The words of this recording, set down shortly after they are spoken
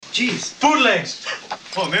Jeez, bootlegs.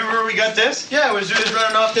 Oh, remember where we got this? Yeah, it was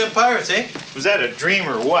running off them pirates, eh? Was that a dream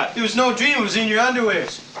or what? It was no dream. It was in your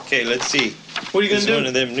underwears. Okay, let's see. What are you gonna It's do? one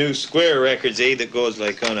of them new square records, eh? That goes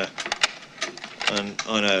like on a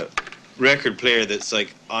record player that's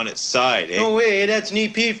like on its side, eh? No way. That's an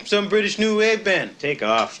EP from some British new wave band. Take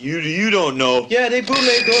off. You don't know. Yeah, they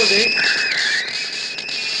bootleg those, eh?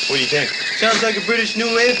 What do you think? Sounds like a British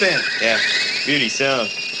new wave band. Yeah, beauty sound.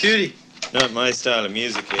 Beauty. Not my style of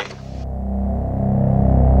music, eh?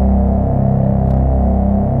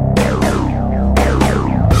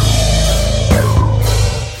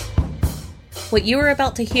 What you are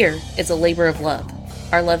about to hear is a labor of love.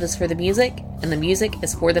 Our love is for the music, and the music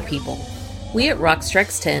is for the people. We at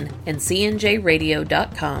Rockstrix 10 and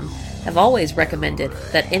CNJRadio.com have always recommended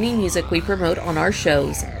that any music we promote on our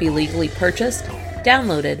shows be legally purchased,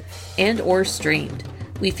 downloaded, and or streamed.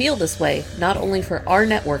 We feel this way not only for our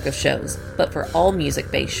network of shows, but for all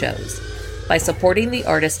music-based shows. By supporting the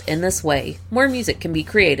artist in this way, more music can be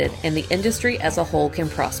created and the industry as a whole can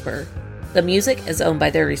prosper. The music is owned by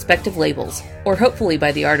their respective labels, or hopefully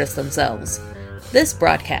by the artists themselves. This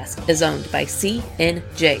broadcast is owned by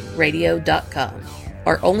CNJRadio.com.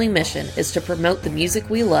 Our only mission is to promote the music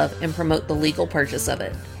we love and promote the legal purchase of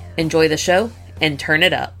it. Enjoy the show and turn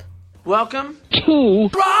it up. Welcome to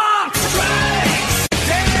Rockstrix!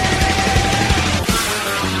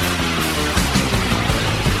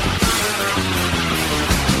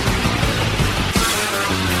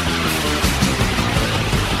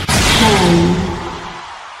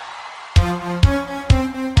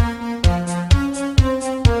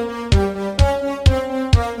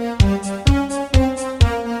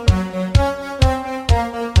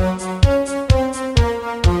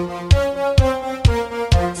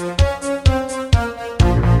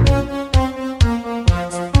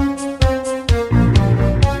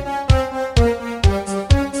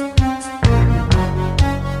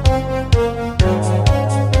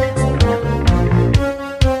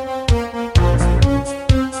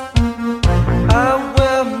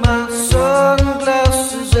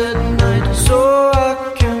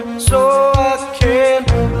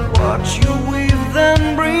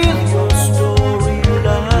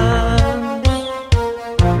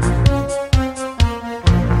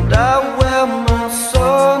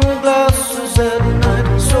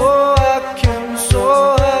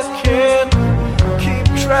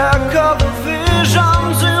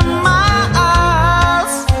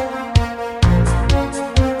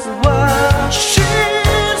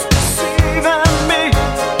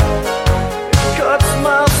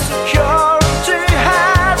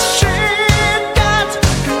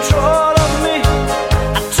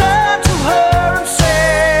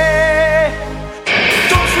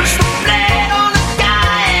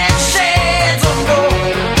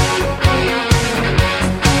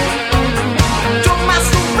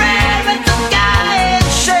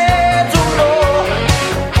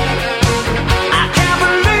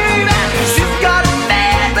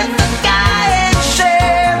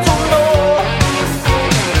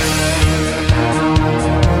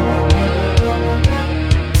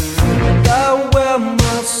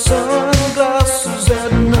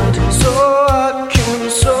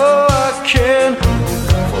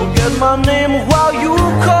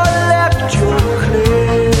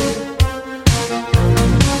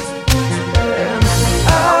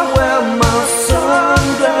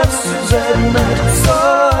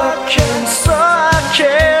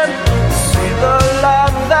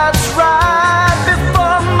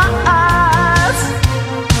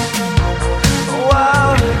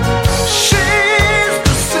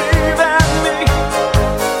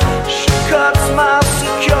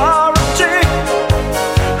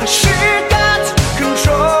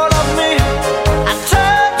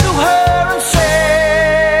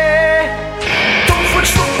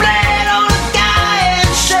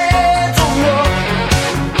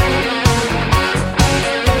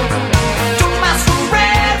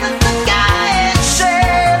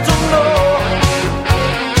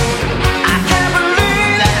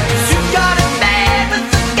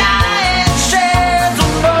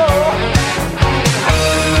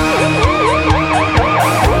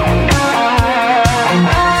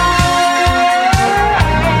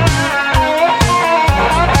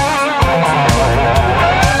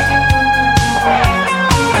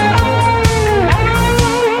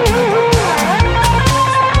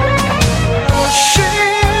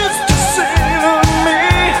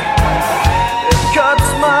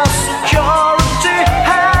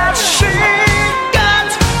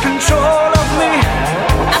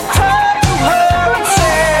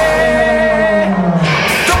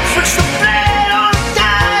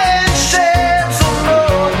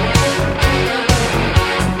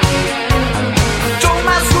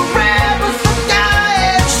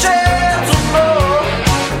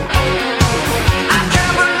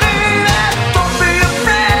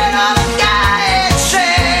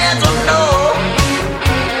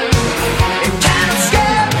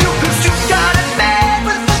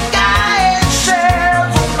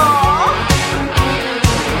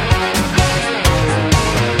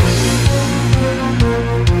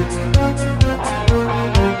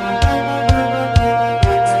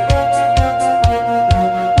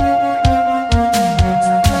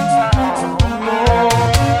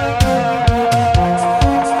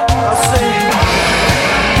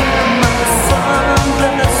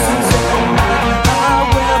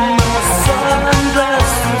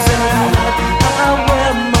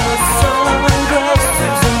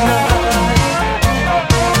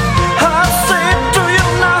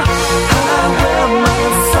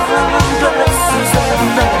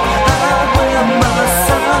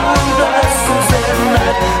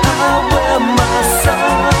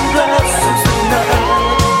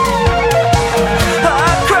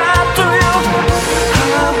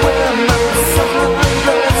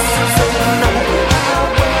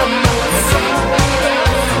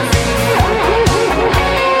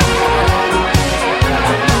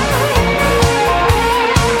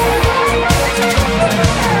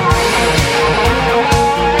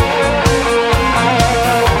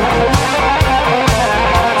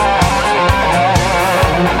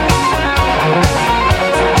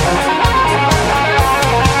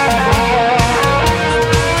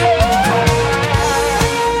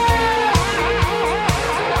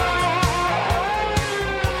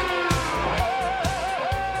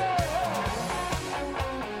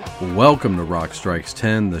 Welcome to Rock Strikes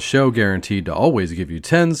 10, the show guaranteed to always give you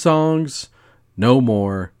 10 songs, no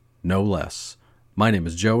more, no less. My name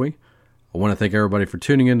is Joey. I want to thank everybody for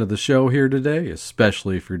tuning into the show here today,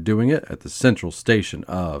 especially if you're doing it at the central station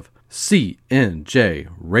of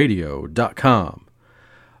CNJRadio.com.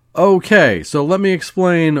 Okay, so let me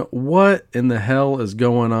explain what in the hell is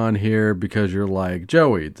going on here, because you're like,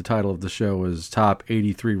 Joey, the title of the show is Top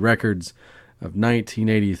 83 Records of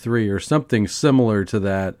 1983 or something similar to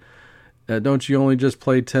that. Don't you only just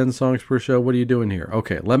play 10 songs per show? What are you doing here?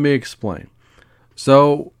 Okay, let me explain.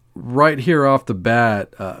 So right here off the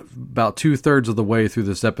bat, about 2/3 of the way through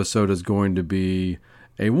this episode is going to be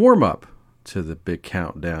a warm-up to the big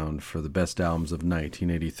countdown for the best albums of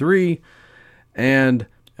 1983. And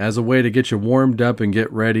as a way to get you warmed up and get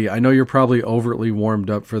ready, I know you're probably overtly warmed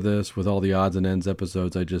up for this with all the odds and ends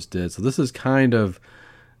episodes I just did. So this is kind of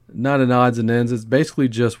not an odds and ends. It's basically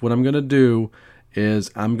just what I'm going to do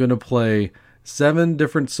is I'm going to play 7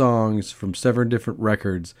 different songs from 7 different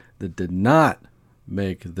records that did not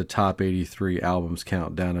make the top 83 albums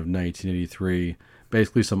countdown of 1983.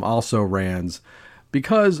 Basically some also rans,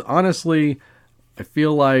 because honestly, I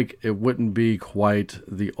feel like it wouldn't be quite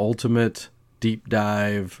the ultimate deep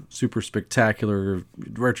dive, super spectacular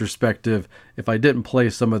retrospective if I didn't play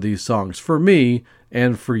some of these songs for me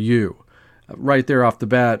and for you. Right there off the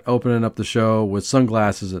bat, opening up the show with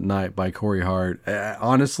Sunglasses at Night by Corey Hart.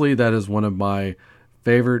 Honestly, that is one of my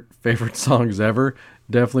favorite songs ever.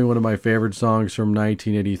 Definitely one of my favorite songs from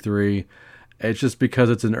 1983. It's just because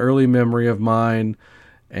it's an early memory of mine,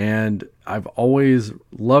 and I've always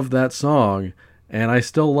loved that song, and I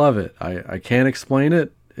still love it. I can't explain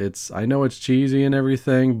it. I know it's cheesy and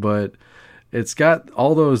everything, but it's got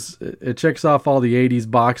all those, it checks off all the 80s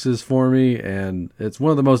boxes for me, and it's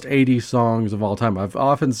one of the most 80s songs of all time. I've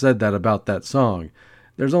often said that about that song.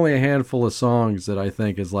 There's only a handful of songs that I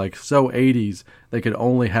think is like so 80s they could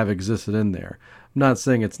only have existed in there. I'm not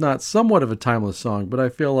saying it's not somewhat of a timeless song, but I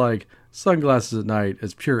feel like Sunglasses at Night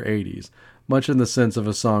is pure 80s, much in the sense of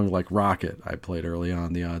a song like Rocket I played early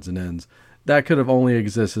on, the odds and ends. That could have only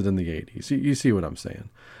existed in the 80s. You see what I'm saying?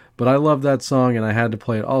 But I love that song, and I had to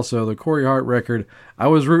play it. Also, the Corey Hart record, I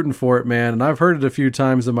was rooting for it, man, and I've heard it a few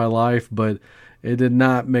times in my life, but it did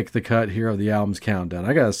not make the cut here of the album's countdown.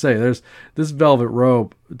 I gotta say, there's this Velvet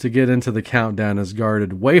Rope to get into the countdown is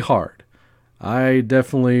guarded way hard. I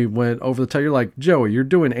definitely went over the top. You're like, Joey, you're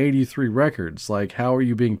doing 83 records. Like, how are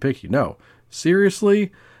you being picky? No,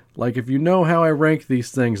 seriously? Like, if you know how I rank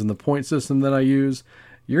these things and the point system that I use,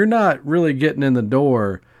 you're not really getting in the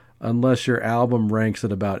door unless your album ranks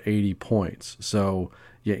at about 80 points. So,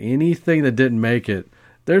 yeah, anything that didn't make it,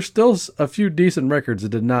 there's still a few decent records that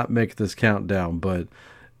did not make this countdown, but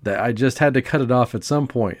that I just had to cut it off at some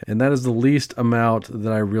point. And that is the least amount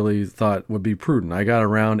that I really thought would be prudent. I got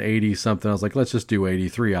around 80 something. I was like, let's just do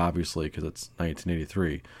 83, obviously, because it's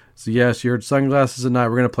 1983. So, yes, you heard Sunglasses at Night.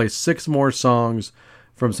 We're going to play 6 more songs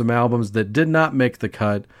from some albums that did not make the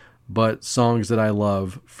cut, but songs that I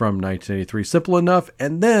love from 1983. Simple enough.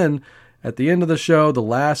 And then at the end of the show, the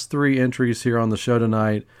last 3 entries here on the show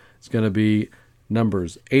tonight, it's going to be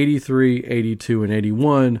numbers 83, 82, and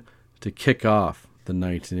 81 to kick off the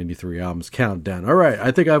 1983 albums countdown. All right, I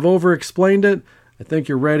think I've over-explained it. I think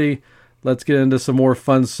you're ready. Let's get into some more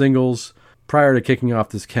fun singles prior to kicking off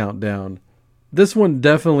this countdown. This one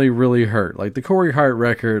definitely really hurt. Like the Corey Hart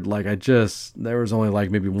record, there was only like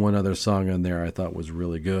maybe one other song on there I thought was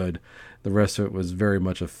really good. The rest of it was very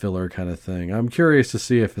much a filler kind of thing. I'm curious to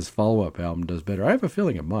see if his follow-up album does better. I have a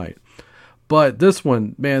feeling it might. But this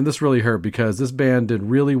one, man, this really hurt because this band did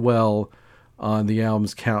really well on the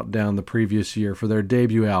album's countdown the previous year for their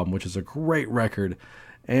debut album, which is a great record.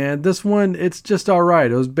 And this one, it's just all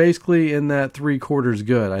right. It was basically in that 3/4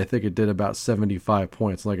 good. I think it did about 75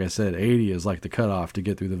 points. Like I said, 80 is like the cutoff to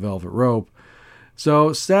get through the Velvet Rope.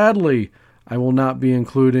 So sadly, I will not be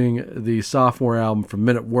including the sophomore album from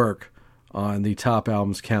Men at Work on the top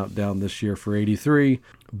albums countdown this year for 83.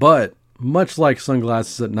 But much like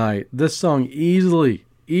Sunglasses at Night, this song easily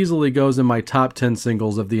goes in my top 10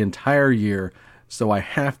 singles of the entire year. So I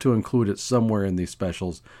have to include it somewhere in these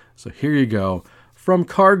specials. So here you go. From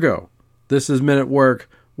Cargo, this is Men at Work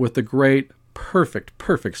with the great,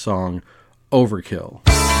 perfect song, Overkill.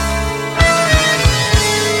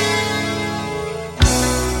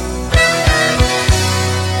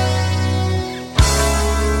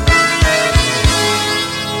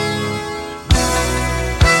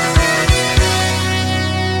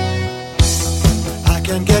 I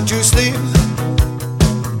can't get to sleep.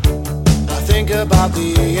 I think about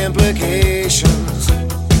the implications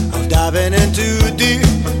of diving in too deep,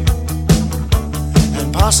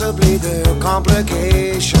 and possibly the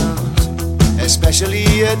complications especially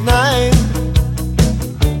at night.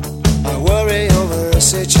 I worry over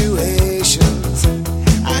situations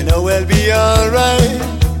I know we'll be alright.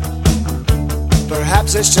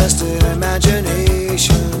 Perhaps it's just an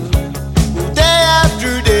imagination. Day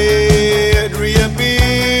after day it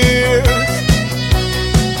reappears.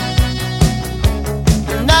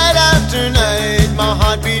 Night after night my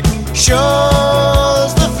heartbeat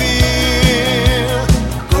shows the fear.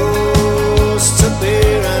 Ghosts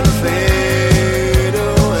appear and fade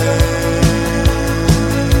away.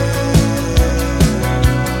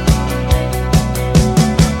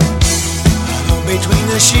 Alone between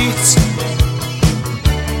the sheets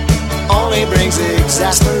only brings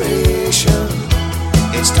exasperation.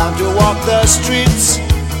 It's time to walk the streets,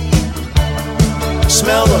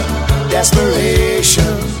 smell the desperation.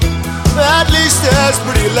 At least there's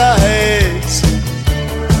pretty lights,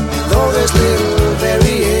 and though there's little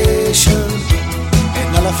variation,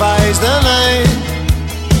 it nullifies the night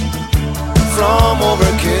from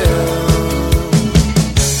overkill.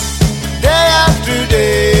 Day after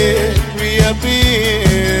day it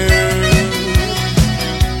reappears.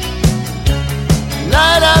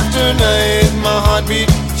 Night after night my heartbeat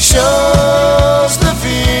shows the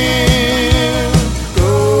fear.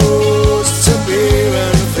 Ghosts appear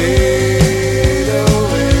and fade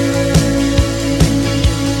away.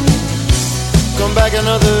 Come back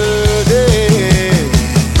another day.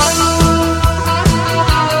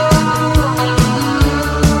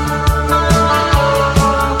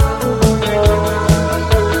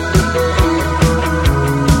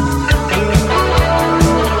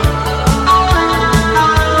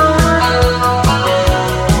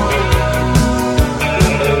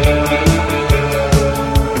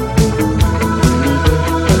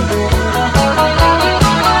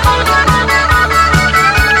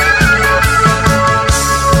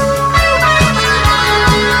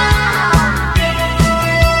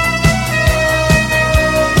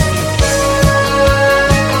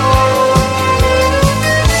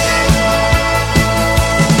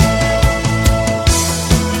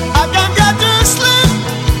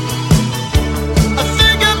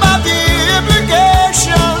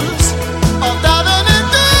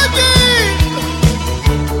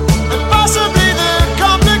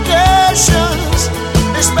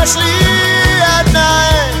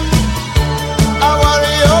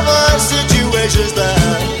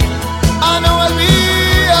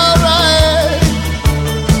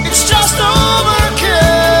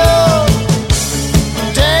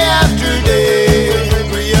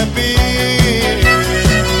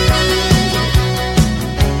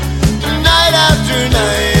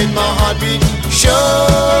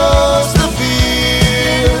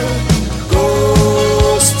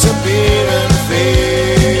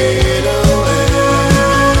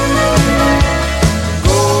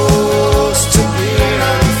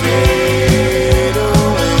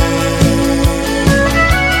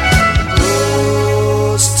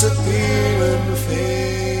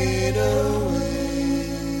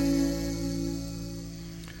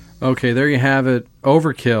 Okay, there you have it.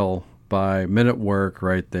 Overkill by Men at Work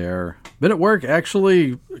right there. Men at Work,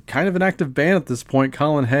 actually kind of an active band at this point.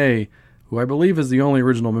 Colin Hay, who I believe is the only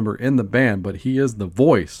original member in the band, but he is the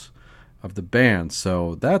voice of the band.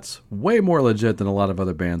 So that's way more legit than a lot of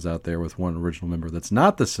other bands out there with one original member that's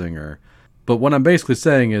not the singer. But what I'm basically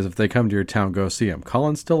saying is if they come to your town, go see him.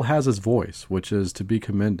 Colin still has his voice, which is to be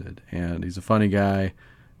commended. And he's a funny guy,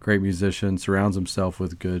 great musician, surrounds himself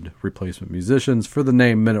with good replacement musicians. For the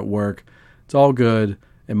name Men at Work, it's all good,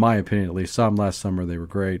 in my opinion at least. Saw them last summer, they were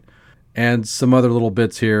great. And some other little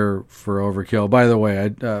bits here for Overkill. By the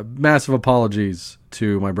way, massive apologies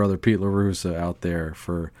to my brother Pete LaRussa out there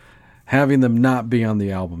for having them not be on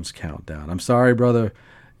the album's countdown. I'm sorry, brother.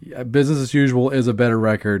 Business as Usual is a better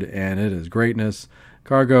record, and it is greatness.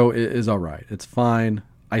 Cargo is all right. It's fine.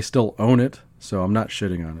 I still own it, so I'm not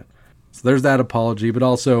shitting on it. So there's that apology. But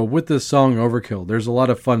also, with this song, Overkill, there's a lot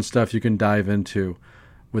of fun stuff you can dive into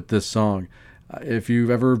with this song. If you've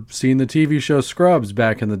ever seen the TV show Scrubs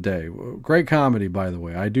back in the day, great comedy, by the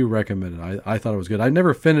way. I do recommend it. I thought it was good. I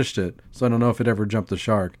never finished it, so I don't know if it ever jumped the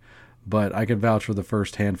shark, but I can vouch for the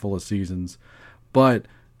first handful of seasons. But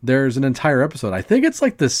there's an entire episode. I think it's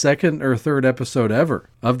like the second or third episode ever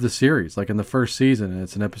of the series, like in the first season. And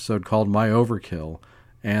it's an episode called My Overkill.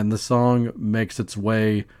 And the song makes its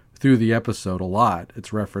way through the episode a lot.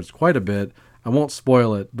 It's referenced quite a bit. I won't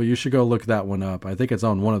spoil it, but you should go look that one up. I think it's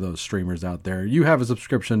on one of those streamers out there. You have a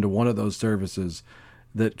subscription to one of those services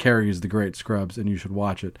that carries the great Scrubs, and you should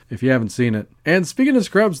watch it if you haven't seen it. And speaking of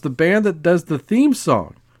Scrubs, the band that does the theme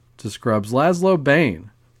song to Scrubs, Laszlo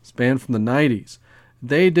Bane, this band from the 90s,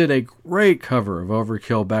 They did a great cover of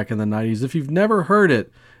Overkill back in the 90s. If you've never heard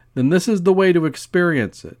it, then this is the way to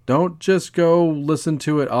experience it. Don't just go listen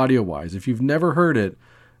to it audio-wise. If you've never heard it,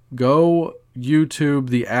 go YouTube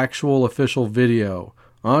the actual official video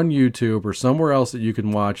on YouTube or somewhere else that you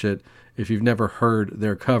can watch it if you've never heard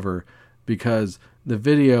their cover, because the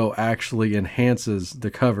video actually enhances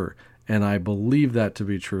the cover, and I believe that to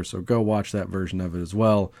be true, so go watch that version of it as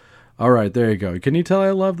well. All right, there you go. Can you tell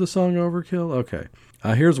I love the song Overkill? Okay.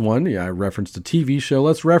 Here's one. Yeah, I referenced a TV show.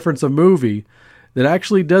 Let's reference a movie that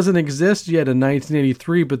actually doesn't exist yet in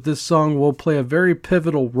 1983, but this song will play a very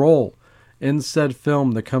pivotal role in said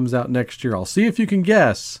film that comes out next year. I'll see if you can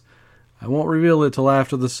guess. I won't reveal it till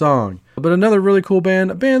after the song. But another really cool band,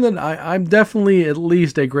 a band that I'm definitely at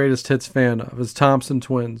least a greatest hits fan of, is Thompson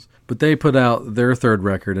Twins. But they put out their third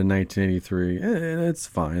record in 1983, and it's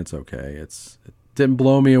fine, it's okay. It didn't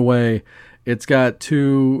blow me away. It's got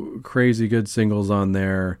 2 crazy good singles on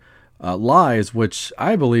there. Lies, which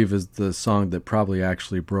I believe is the song that probably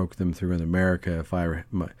actually broke them through in America, if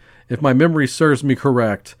my memory serves me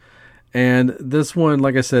correct. And this one,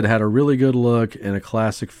 like I said, had a really good look in a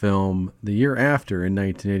classic film the year after in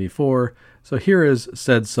 1984. So here is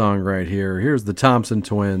said song right here. Here's the Thompson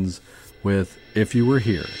Twins with If You Were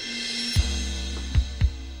Here.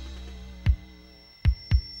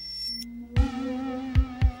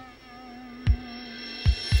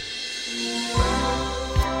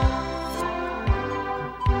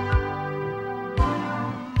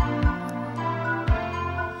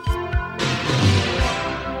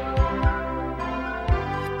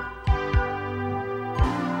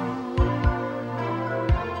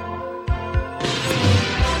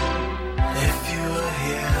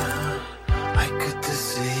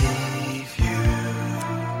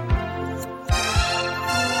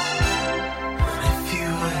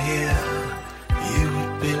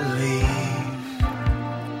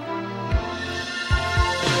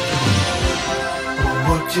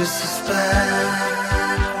 Just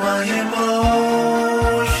suspect my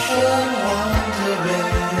emotion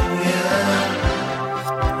wandering,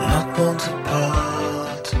 yeah. Not want to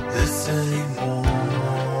part this anymore.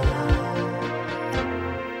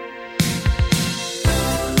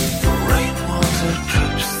 The rainwater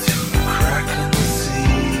drips through a crack in the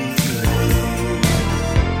ceiling.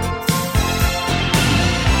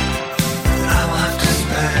 I'll have to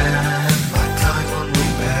spend my time on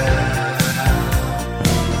repair.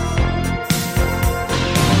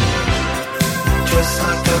 Just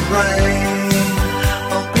like the rain,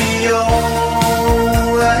 I'll be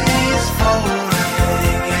always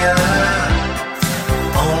falling,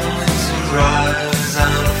 yeah. Only to rise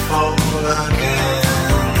and fall again.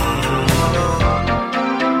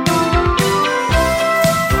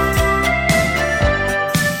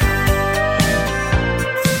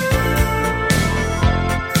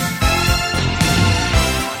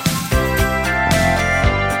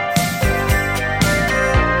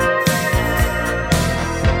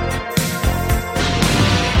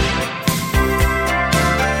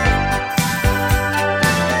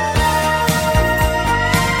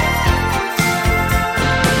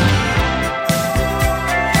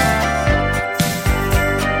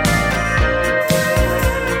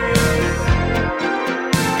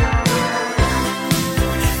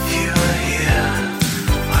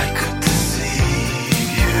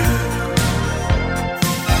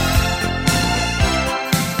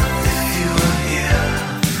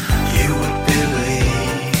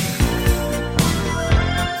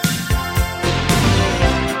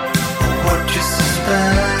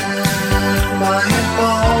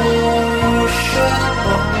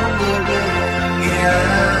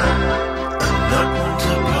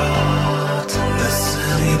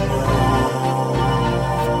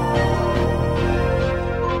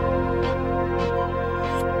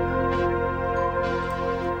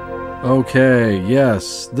 Okay,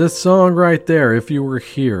 yes, this song right there, If You Were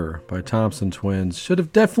Here, by Thompson Twins, should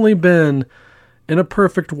have definitely been, in a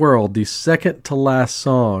perfect world, the second to last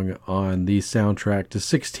song on the soundtrack to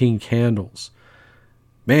 16 Candles.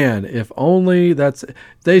 Man, if only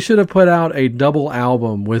they should have put out a double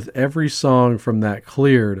album with every song from that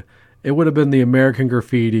cleared. It would have been the American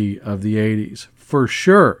Graffiti of the 80s. For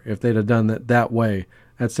sure, if they'd have done that that way,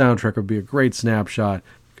 that soundtrack would be a great snapshot,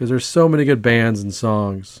 because there's so many good bands and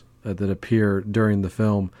songs that appear during the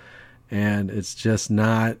film, and it's just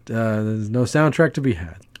not, there's no soundtrack to be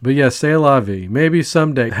had. But yes, C'est La Vie, maybe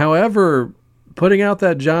someday. However, putting out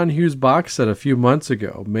that John Hughes box set a few months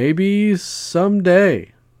ago, maybe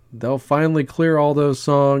someday they'll finally clear all those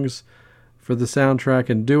songs for the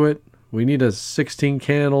soundtrack and do it. We need a 16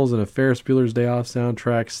 Candles and a Ferris Bueller's Day Off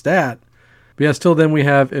soundtrack stat, But yes, till then we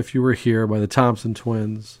have If You Were Here by the Thompson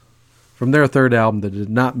Twins from their third album that did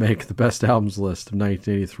not make the best albums list of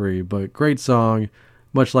 1983, but great song,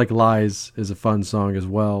 much like Lies is a fun song as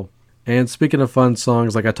well. And speaking of fun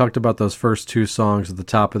songs, like I talked about those first two songs at the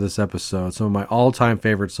top of this episode, some of my all-time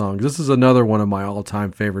favorite songs. This is another one of my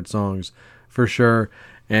all-time favorite songs for sure.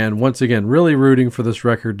 And once again, really rooting for this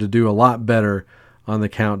record to do a lot better on the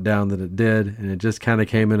countdown than it did. And it just kind of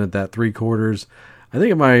came in at that 3/4. I think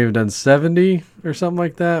it might have even done 70 or something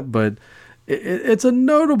like that. But it's a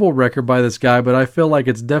notable record by this guy, but I feel like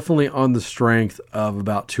it's definitely on the strength of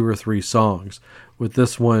about 2 or 3 songs, with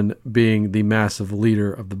this one being the massive leader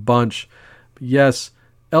of the bunch. But yes,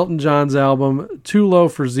 Elton John's album, Too Low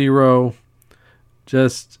for Zero,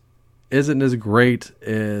 just isn't as great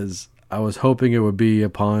as I was hoping it would be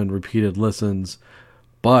upon repeated listens.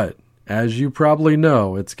 But as you probably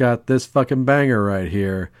know, it's got this fucking banger right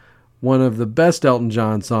here. One of the best Elton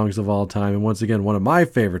John songs of all time, and once again, one of my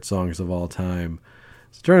favorite songs of all time.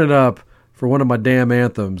 So turn it up for one of my damn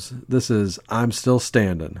anthems. This is I'm Still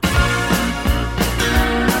Standing.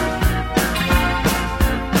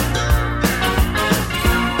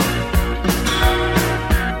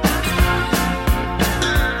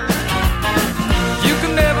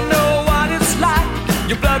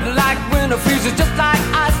 Freezes just like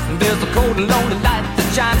ice, and there's a cold and lonely light that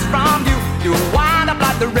shines from you. You wind up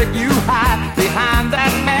like the wreck you hide behind that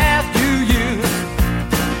mask you use.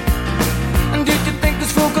 And did you think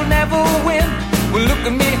this fool could never win? Well, look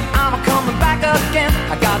at me, I'm coming back again.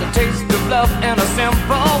 I got a taste of love in a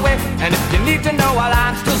simple way. And if you need to know while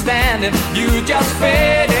I'm still standing, you just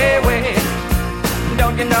fade away.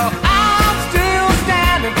 Don't you know I'm still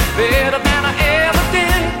standing better than I ever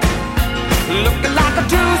did? Looking like a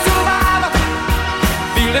true survivor,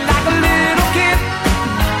 feeling like a little kid.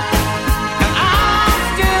 And I'm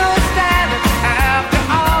still standing after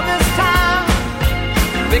all this time,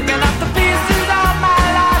 picking up the pieces of my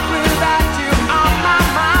life without you on my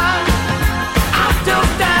mind. I'm still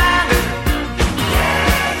standing. Yeah,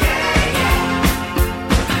 yeah, yeah.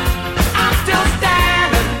 I'm still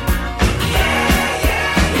standing. Yeah,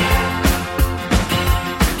 yeah, yeah.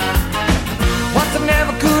 Once I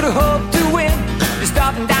never could have hoped to win. You're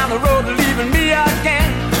starting down the road and leaving me again.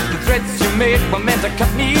 The threats you made were meant to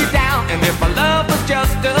cut me down. And if my love was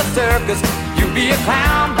just a circus, you'd be a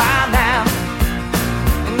clown by now.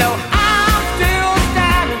 No, I'm still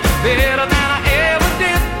standing better than I ever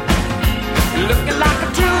did. Looking like a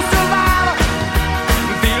true survivor,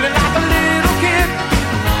 feeling like a little kid.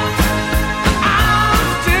 I'm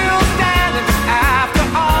still standing after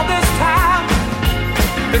all this time,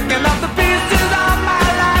 picking up the pieces of my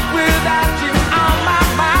life without you on my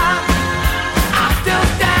mind. I'm still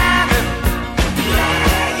standing. Yeah,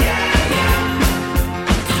 yeah, yeah.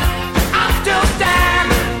 I'm still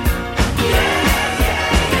standing. Yeah, yeah,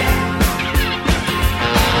 yeah.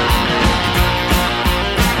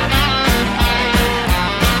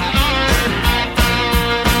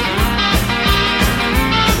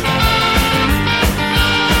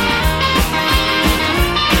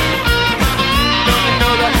 Don't you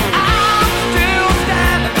know that I'm still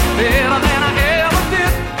standing better than I ever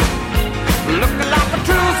did? Looking like a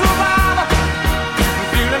true survivor,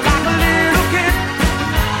 feeling like a little kid.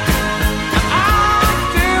 I'm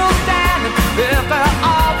still standing after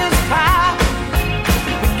all this time,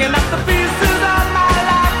 picking up the pieces of my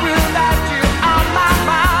life without you on my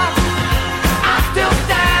mind. I'm still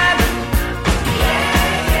standing. Yeah,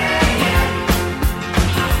 yeah, yeah.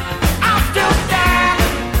 I'm still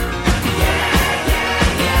standing. Yeah, yeah,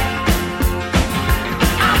 yeah. I'm still standing.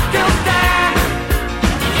 I'm still standing.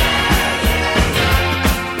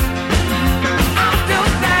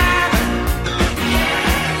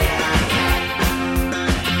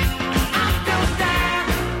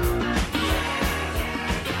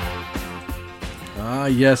 Ah,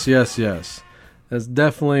 yes, yes, yes. That's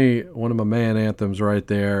definitely one of my man anthems right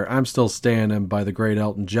there. I'm Still Standing by the great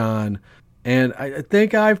Elton John. And I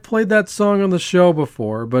think I've played that song on the show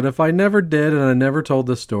before, but if I never did and I never told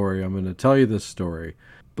this story, I'm going to tell you this story.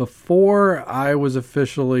 Before I was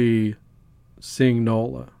officially seeing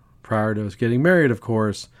Nola, prior to us getting married, of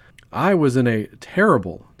course, I was in a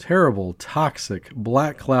terrible, terrible, toxic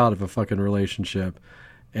black cloud of a fucking relationship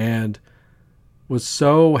and was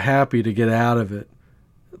so happy to get out of it.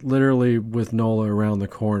 Literally with Nola around the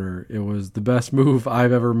corner. It was the best move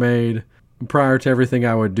I've ever made prior to everything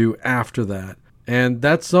I would do after that. And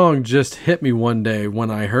that song just hit me one day when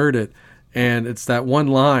I heard it. And it's that one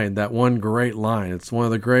line, that one great line. It's one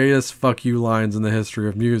of the greatest fuck you lines in the history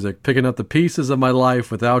of music. Picking up the pieces of my life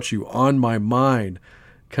without you on my mind.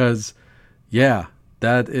 Because, yeah,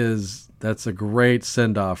 that is That's a great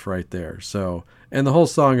send-off right there. So, and the whole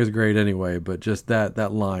song is great anyway, but just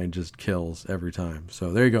that line just kills every time.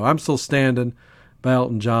 So there you go. I'm Still Standing by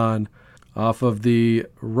Elton John, off of the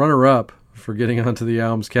runner-up for getting onto the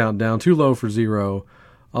album's countdown, Too Low for Zero.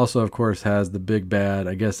 Also, of course, has The Big Bad.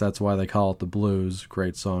 I guess that's why they call it The Blues.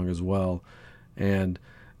 Great song as well. And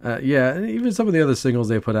yeah, and even some of the other singles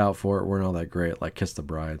they put out for it weren't all that great, like Kiss the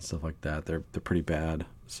Bride and stuff like that. They're pretty bad.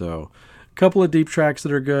 So a couple of deep tracks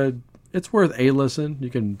that are good. It's worth a listen. You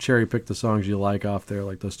can cherry pick the songs you like off there,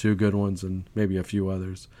 like those 2 good ones and maybe a few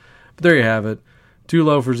others. But there you have it. Too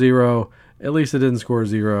Low for Zero. At least it didn't score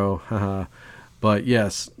 0. Haha. But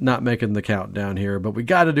yes, not making the countdown here. But we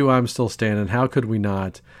got to do I'm Still Standing. How could we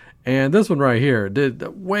not? And this one right here did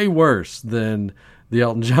way worse than the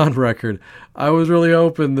Elton John record. I was really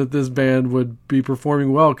hoping that this band would be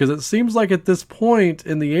performing well, because it seems like at this point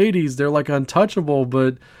in the 80s, they're like untouchable.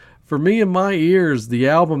 But for me, in my ears, the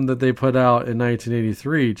album that they put out in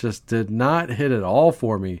 1983 just did not hit at all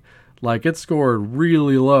for me. Like, it scored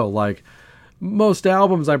really low. Like, most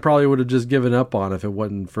albums I probably would have just given up on if it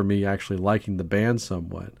wasn't for me actually liking the band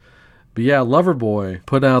somewhat. But yeah, Loverboy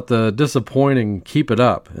put out the disappointing Keep It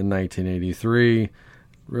Up in 1983.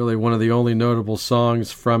 Really one of the only notable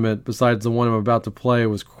songs from it, besides the one I'm about to play,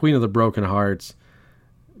 was Queen of the Broken Hearts.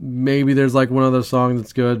 Maybe there's like one other song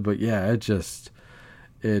that's good, but yeah, it just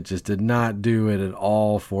did not do it at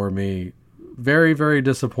all for me. Very, very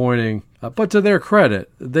disappointing. But to their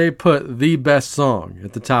credit, they put the best song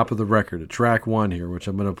at the top of the record, at track 1 here, which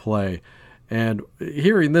I'm going to play. And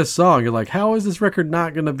hearing this song, you're like, how is this record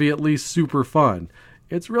not going to be at least super fun?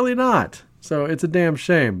 It's really not. So it's a damn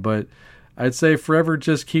shame. But I'd say forever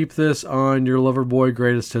just keep this on your Loverboy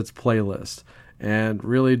Greatest Hits playlist. And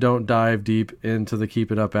really don't dive deep into the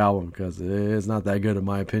Keep It Up album, because it's not that good in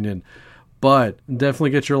my opinion. But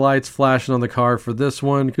definitely get your lights flashing on the car for this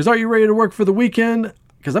one. Because are you ready to work for the weekend?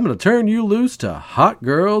 Because I'm going to turn you loose to Hot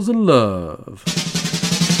Girls in Love.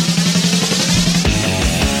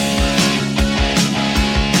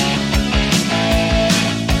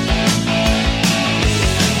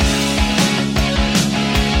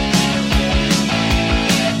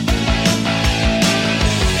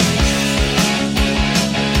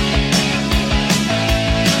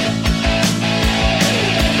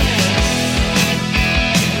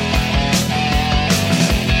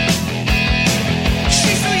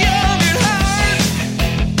 She's so young at heart.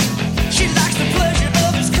 She likes to play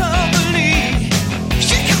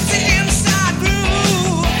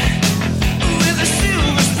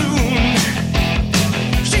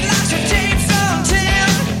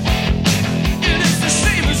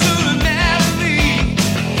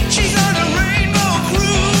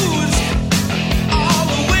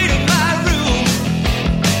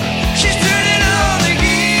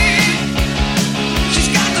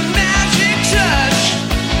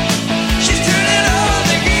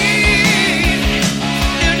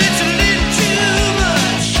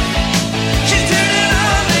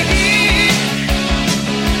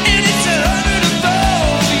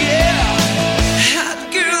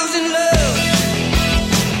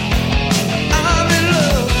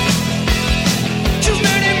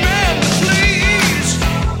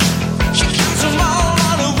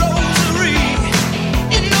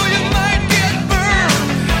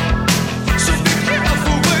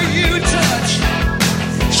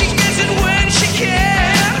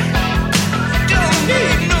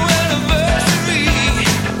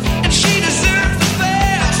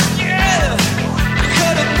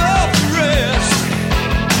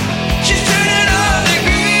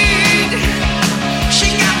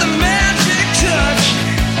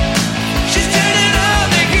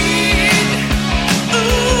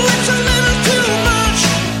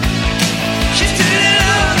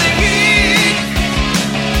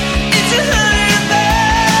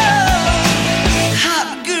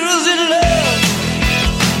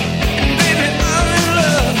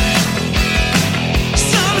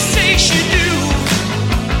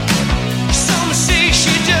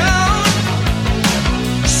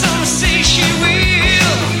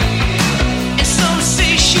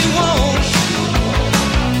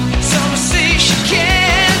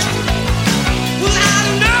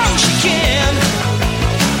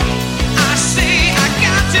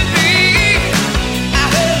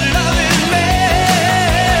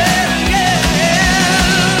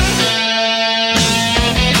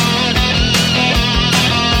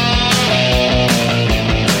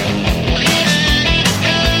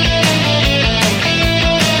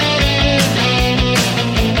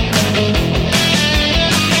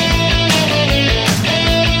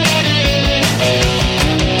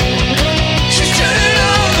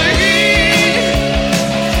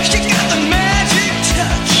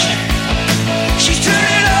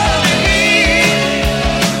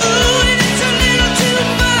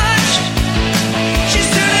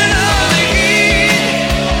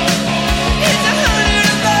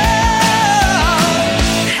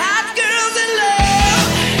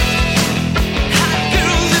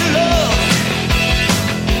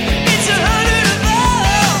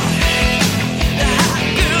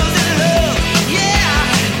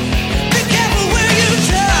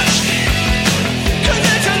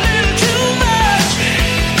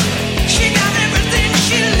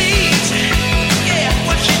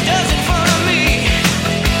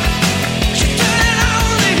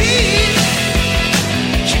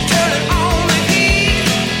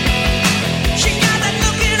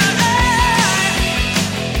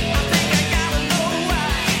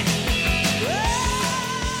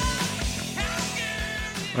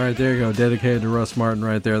All right, there you go. Dedicated to Russ Martin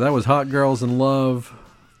right there. That was Hot Girls in Love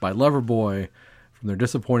by Loverboy from their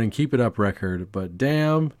disappointing Keep It Up record. But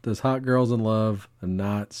damn, does Hot Girls in Love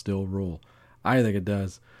not still rule? I think it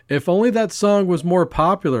does. If only that song was more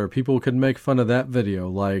popular, people could make fun of that video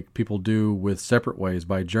like people do with Separate Ways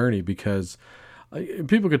by Journey, because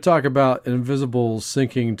people could talk about Invisible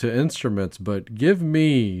syncing to instruments, but give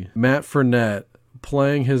me Matt Fournette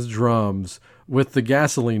playing his drums with the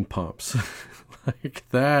gasoline pumps. Like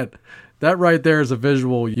that right there is a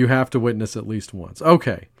visual you have to witness at least once.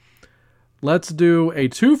 Okay, let's do a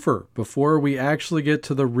twofer before we actually get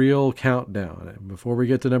to the real countdown, before we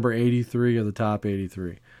get to number 83 of the top 83.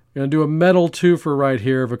 We're going to do a metal twofer right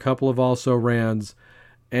here of a couple of Also Rans.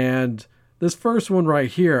 And this first one right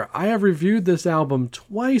here, I have reviewed this album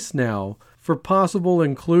twice now for possible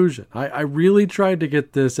inclusion. I really tried to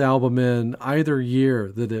get this album in either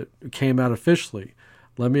year that it came out officially.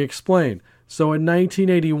 Let me explain. So in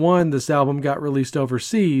 1981, this album got released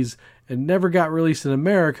overseas and never got released in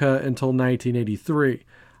America until 1983.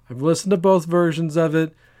 I've listened to both versions of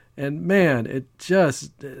it, and man,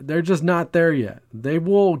 they're just not there yet. They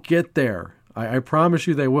will get there. I promise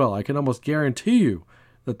you they will. I can almost guarantee you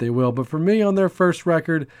that they will. But for me, on their first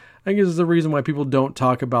record, I think this is the reason why people don't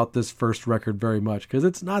talk about this first record very much, because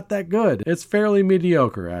it's not that good. It's fairly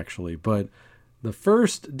mediocre, actually. But the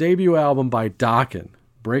first debut album by Dokken,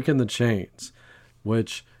 Breaking the Chains,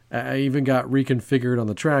 which I even got reconfigured on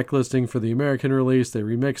the track listing for the American release. They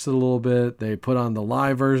remixed it a little bit. They put on the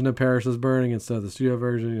live version of Paris is Burning instead of the studio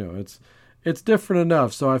version. You know, it's different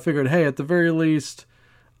enough. So I figured, hey, at the very least,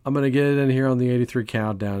 I'm going to get it in here on the 83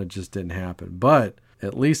 countdown. It just didn't happen. But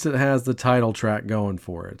at least it has the title track going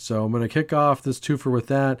for it. So I'm going to kick off this twofer with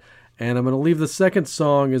that. And I'm going to leave the second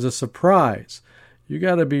song as a surprise. You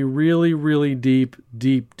got to be really, really deep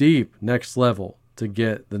next level to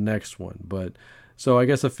get the next one. But so I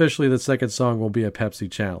guess officially the second song will be a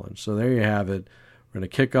Pepsi challenge. So there you have it. We're going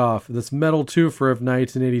to kick off this metal twofer of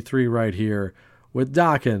 1983 right here with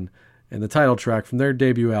Dokken and the title track from their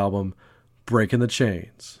debut album, Breaking the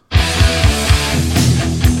Chains.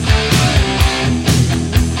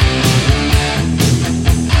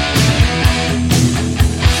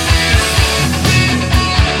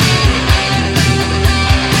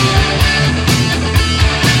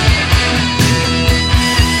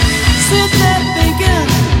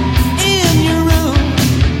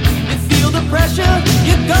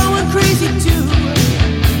 You're going crazy too.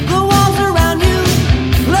 The walls around you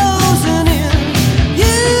closing in.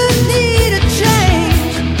 You need a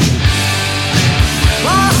change.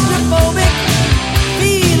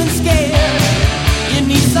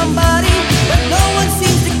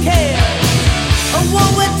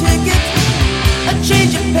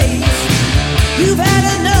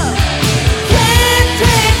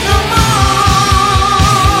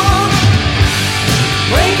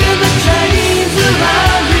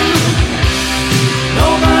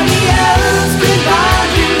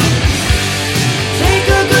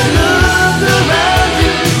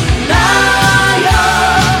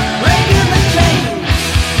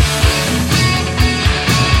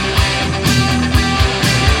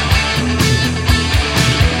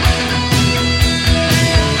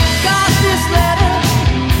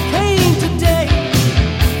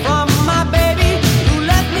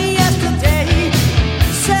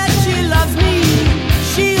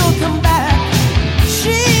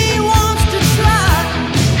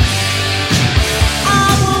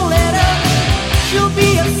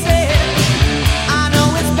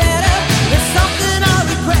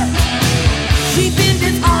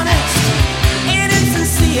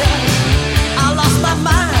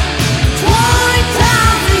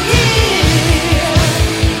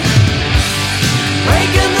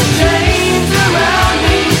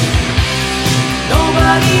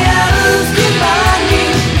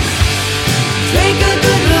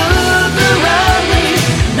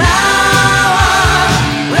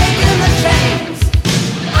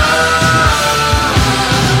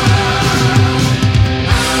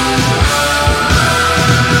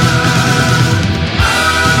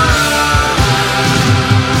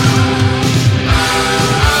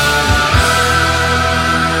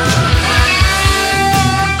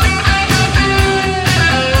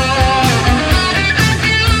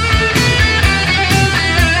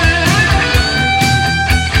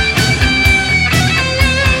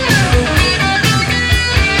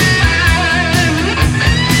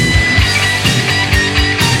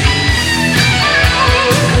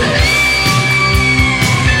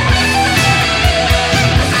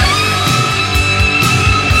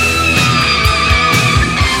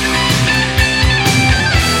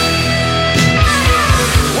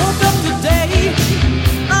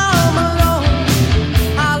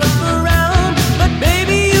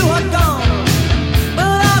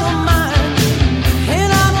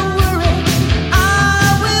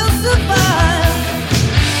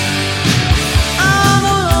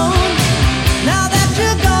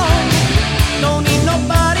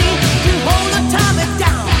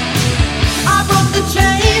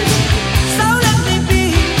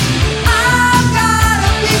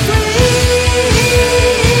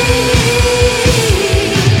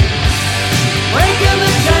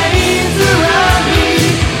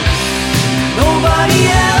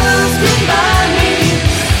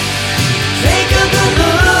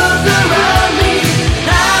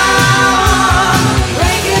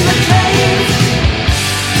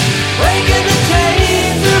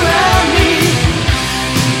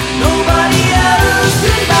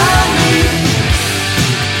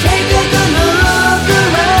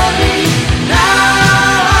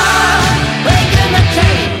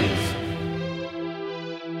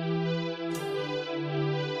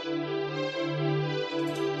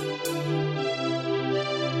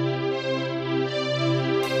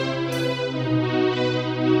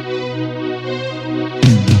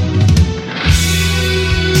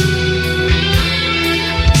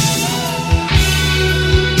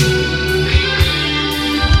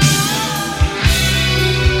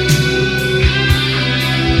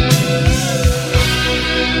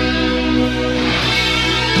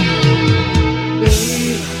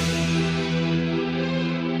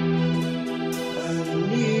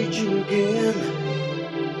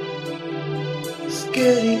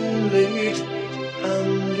 getting late.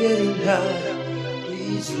 I'm getting high.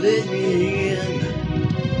 Please let me in.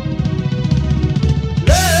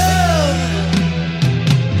 Love,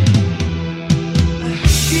 I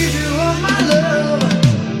give you all my love.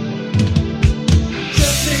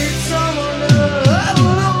 Just need someone to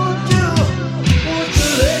hold on to. Won't you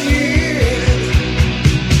let me in?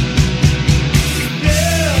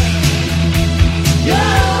 Yeah,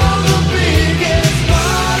 you're the biggest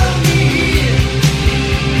part of me.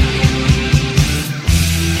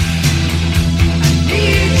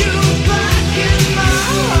 Need you back in my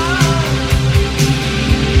heart.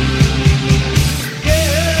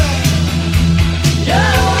 Yeah,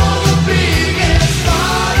 you're the biggest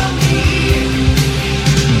part of me.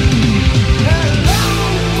 How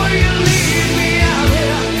long will you leave me out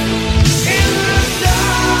here in the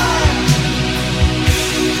dark?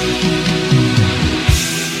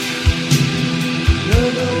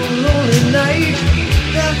 Another lonely night,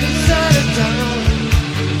 dark inside of town.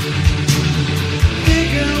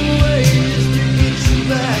 Thinking of ways to get you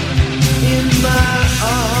back in my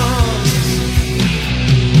arms.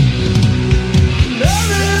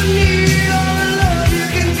 Loving me, all the love you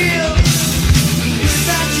can give.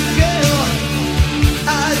 Without you, girl, I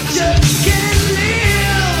just can't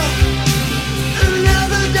live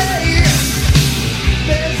another day.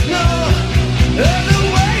 There's no other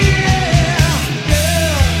way,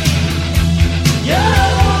 girl.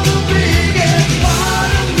 You're the biggest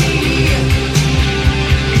part of me.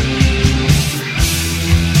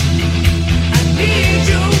 I need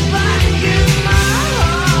you back in my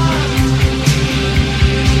heart.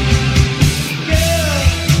 Yeah,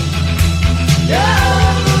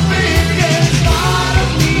 you're the biggest part of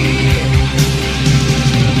me.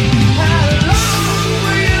 How long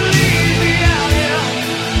will you leave me out here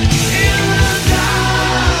in the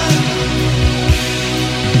dark?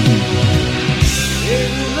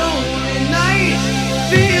 Every lonely night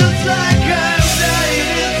feels like I'm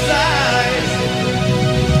dying inside.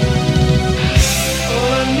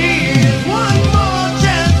 All I need is one more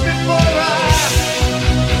chance before I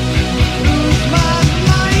lose my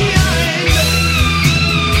mind.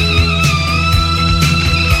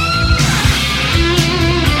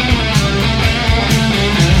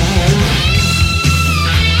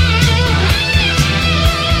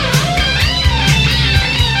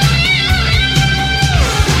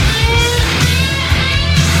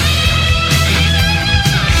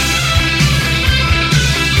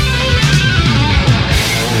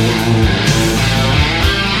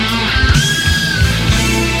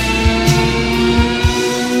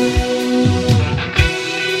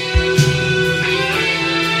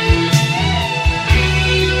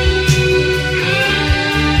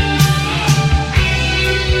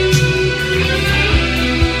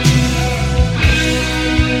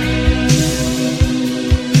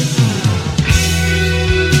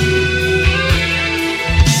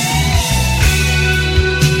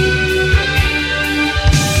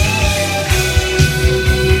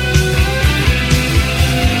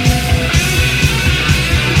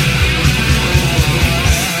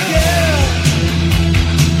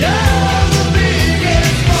 You're the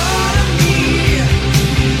biggest part of me.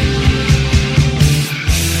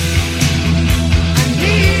 I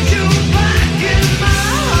need you back in my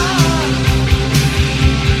heart.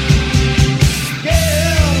 Yeah,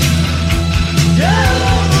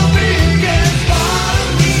 you're the biggest part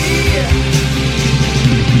of me.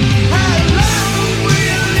 How long will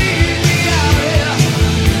you leave me out here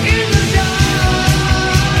in the dark?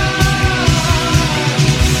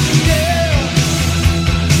 Yeah.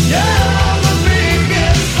 You're the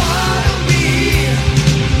biggest part of me.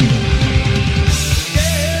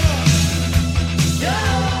 Yeah,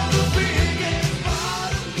 you're the biggest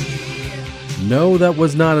part of me. No, that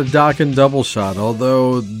was not a Dokken double shot,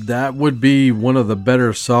 although that would be one of the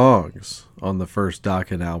better songs on the first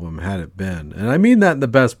Dokken album had it been. And I mean that in the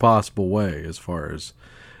best possible way as far as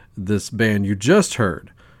this band you just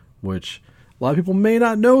heard, which a lot of people may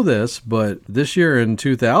not know this, but this year in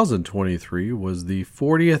 2023 was the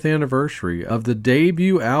 40th anniversary of the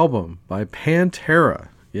debut album by Pantera.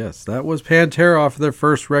 Yes, that was Pantera off their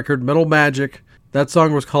first record, Metal Magic. That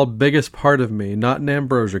song was called Biggest Part of Me, not an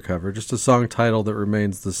Ambrosia cover, just a song title that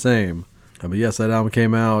remains the same. But yes, that album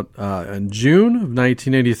came out in June of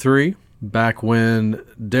 1983, back when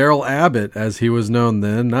Daryl Abbott, as he was known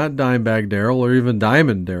then, not Dimebag Daryl or even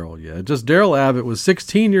Diamond Daryl yet, just Daryl Abbott was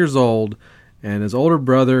 16 years old, and his older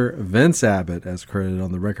brother, Vince Abbott, as credited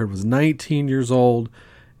on the record, was 19 years old.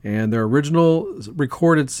 And their original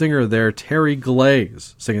recorded singer there, Terry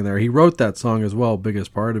Glaze, singing there. He wrote that song as well,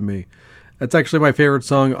 Biggest Part of Me. That's actually my favorite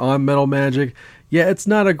song on Metal Magic. Yeah, it's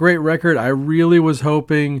not a great record. I really was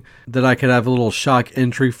hoping that I could have a little shock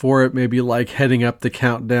entry for it, maybe like heading up the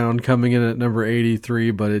countdown, coming in at number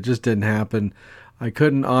 83, but it just didn't happen. I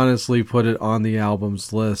couldn't honestly put it on the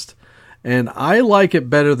albums list. And I like it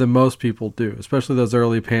better than most people do, especially those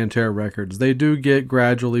early Pantera records. They do get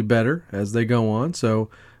gradually better as they go on, so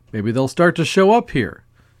maybe they'll start to show up here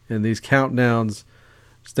in these countdowns.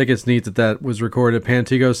 I just think it's neat that was recorded at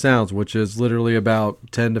Pantego Sounds, which is literally about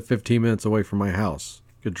 10 to 15 minutes away from my house.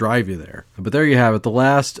 Could drive you there. But there you have it, the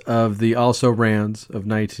last of the Also Rans of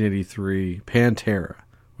 1983, Pantera,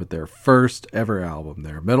 with their first ever album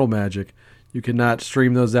there, Metal Magic. You cannot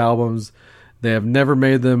stream those albums. They have never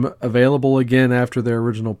made them available again after their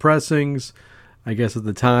original pressings. I guess at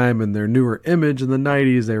the time, in their newer image in the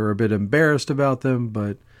 90s, they were a bit embarrassed about them,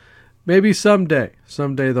 but maybe someday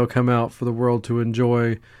they'll come out for the world to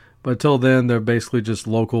enjoy. But till then, they're basically just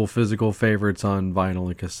local physical favorites on vinyl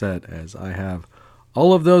and cassette, as I have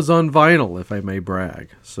all of those on vinyl, if I may brag.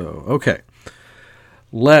 So, okay.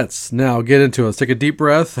 Let's now get into it. Let's take a deep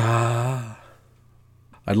breath. I'd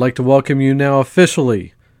like to welcome you now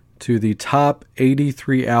officially to the top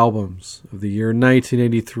 83 albums of the year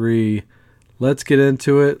 1983. Let's get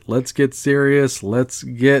into it. Let's get serious. Let's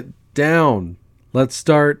get down. Let's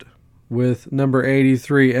start with number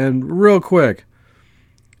 83. And real quick,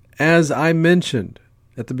 as I mentioned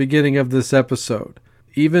at the beginning of this episode,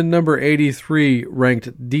 even number 83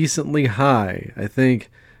 ranked decently high. I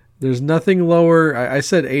think there's nothing lower. I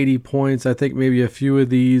said 80 points. I think maybe a few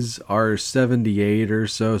of these are 78 or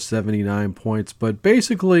so, 79 points. But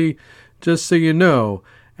basically, just so you know,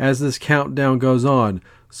 as this countdown goes on,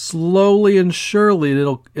 slowly and surely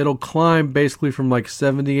it'll climb basically from like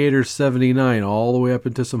 78 or 79 all the way up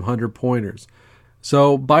into some 100-pointers.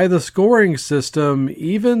 So by the scoring system,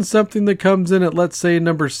 even something that comes in at, let's say,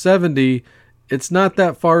 number 70, it's not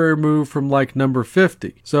that far removed from like number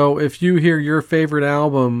 50. So if you hear your favorite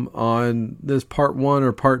album on this part 1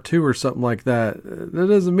 or part 2 or something like that, that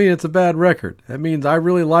doesn't mean it's a bad record. That means I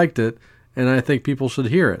really liked it and I think people should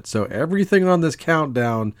hear it. So everything on this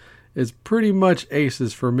countdown is pretty much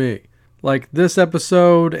aces for me. Like this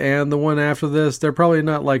episode and the one after this, they're probably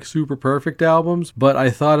not like super perfect albums, but I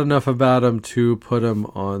thought enough about them to put them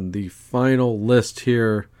on the final list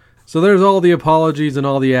here. So there's all the apologies and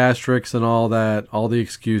all the asterisks and all that, all the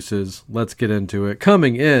excuses. Let's get into it.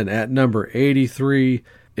 Coming in at number 83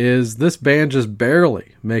 is this band just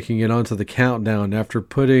barely making it onto the countdown after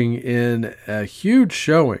putting in a huge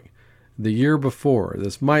showing the year before.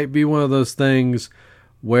 This might be one of those things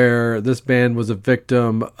where this band was a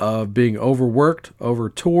victim of being overworked,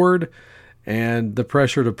 over-toured, and the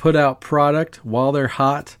pressure to put out product while they're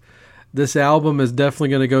hot. This album is definitely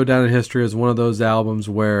going to go down in history as one of those albums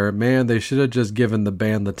where, man, they should have just given the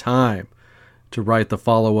band the time to write the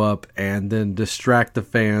follow-up and then distract the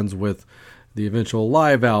fans with the eventual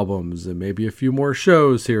live albums and maybe a few more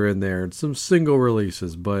shows here and there and some single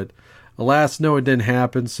releases. But alas, no, it didn't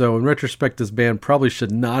happen. So in retrospect, this band probably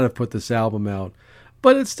should not have put this album out.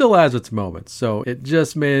 But it still has its moments. So it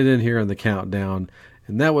just made it in here in the countdown.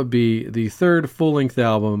 And that would be the third full-length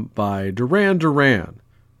album by Duran Duran,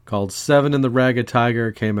 called Seven and the Ragged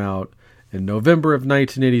Tiger. Came out in November of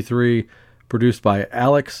 1983, produced by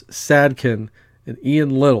Alex Sadkin and Ian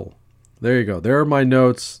Little. There you go. There are my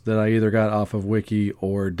notes that I either got off of Wiki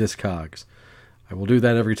or Discogs. I will do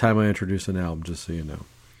that every time I introduce an album, just so you know.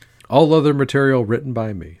 All other material written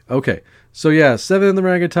by me. Okay, so yeah, Seven and the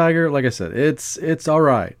Ragged Tiger, like I said, it's all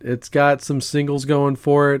right. It's got some singles going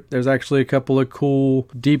for it. There's actually a couple of cool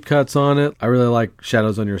deep cuts on it. I really like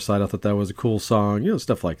Shadows on Your Side. I thought that was a cool song,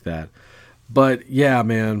 stuff like that. But yeah,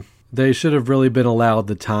 man, they should have really been allowed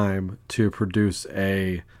the time to produce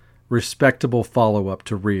a respectable follow-up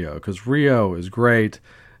to Rio, because Rio is great.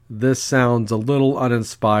 This sounds a little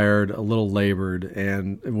uninspired, a little labored,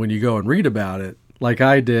 and when you go and read about it, like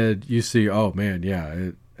I did, you see, oh man,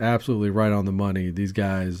 yeah, absolutely right on the money. These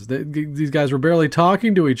guys were barely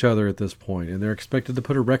talking to each other at this point, and they're expected to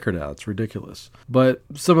put a record out. It's ridiculous. But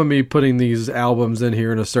some of me putting these albums in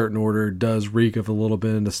here in a certain order does reek of a little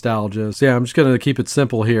bit of nostalgia. So yeah, I'm just going to keep it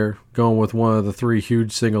simple here, going with one of the three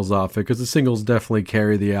huge singles off it, because the singles definitely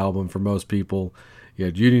carry the album for most people. You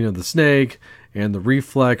had Union of the Snake and the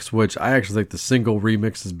Reflex, which I actually think the single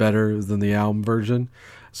remix is better than the album version.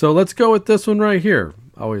 So let's go with this one right here.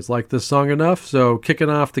 I always like this song enough, so kicking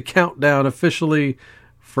off the countdown officially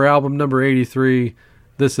for album number 83,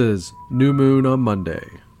 this is New Moon on Monday.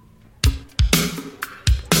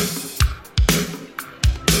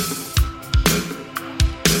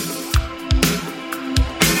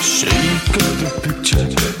 Shake up the picture,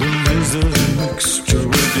 the razor mixture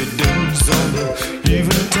with the days on the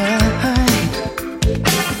eventide.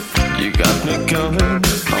 coming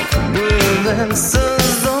with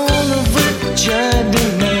answers, all of which I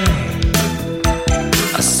deny.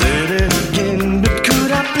 I said it again, but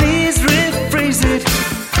could I please rephrase it?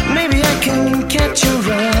 Maybe I can catch your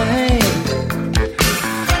eye.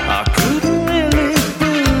 I couldn't really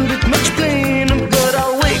put it much plainer, but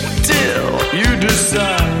I'll wait till you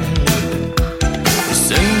decide.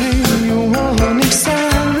 Sending you warning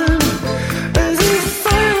silent, as if I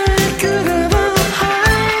could ever hide.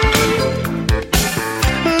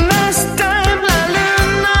 Last time, La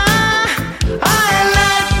Luna, I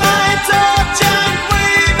light my torch and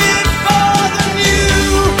wave it for the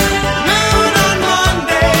new moon on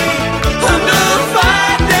Monday, under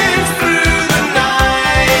 5 days through the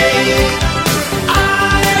night. I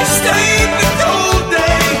stayed the cold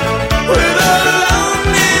day with a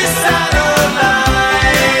lonely satellite.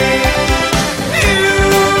 New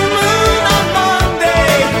moon on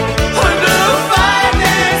Monday, under 5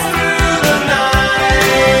 days through the night.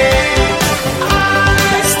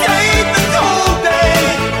 I stayed the cold day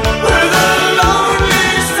with a lonely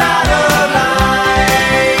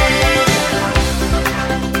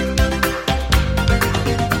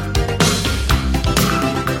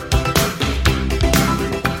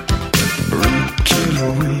Kill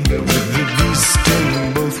away with the beast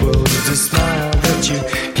in both worlds, a smile that you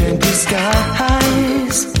can't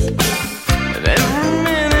disguise. And every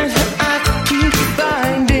minute I keep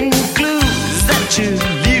finding clues that you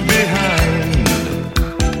leave behind.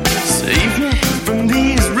 Save me from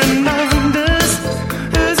these reminders,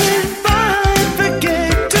 as if I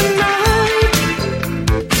forget tonight.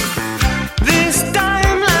 This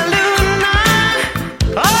time, La Luna,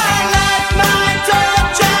 I light my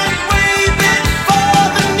torch and wave it for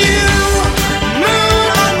the new moon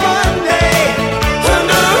on Monday,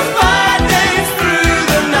 under 5 days through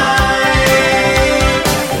the night.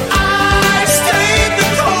 I stayed the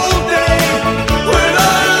cold day with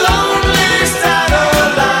a lonely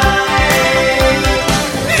satellite.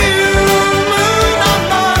 New moon on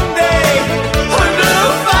Monday, under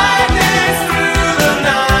 5 days through the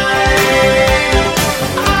night.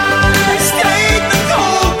 I stayed the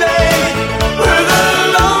cold day with a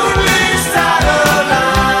lonely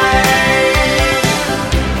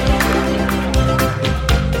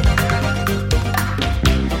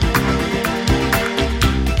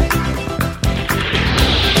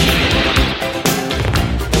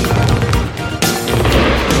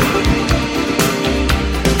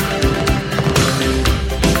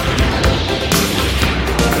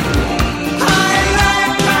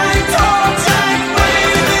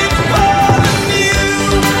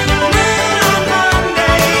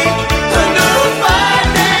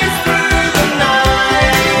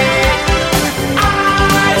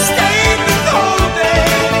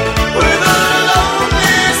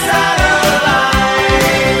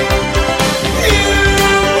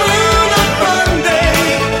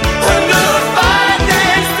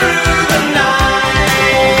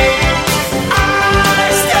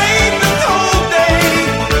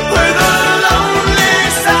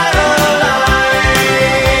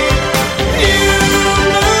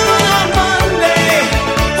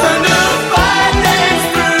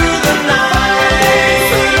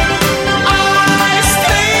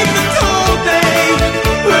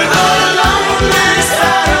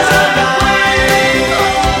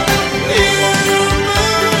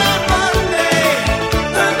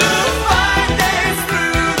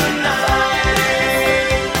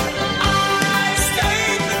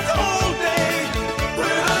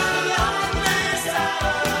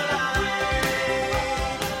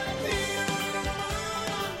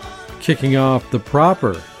Kicking off the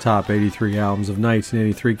proper top 83 albums of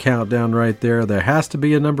 1983 countdown right there. There has to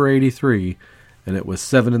be a number 83, and it was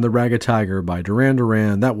 7 in the Rag of Tiger by Duran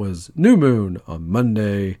Duran. That was New Moon on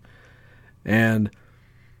Monday. And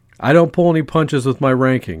I don't pull any punches with my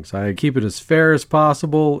rankings. I keep it as fair as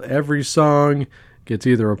possible. Every song gets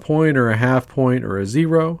either a point or a half point or a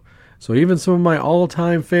 0. So even some of my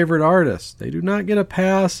all-time favorite artists, they do not get a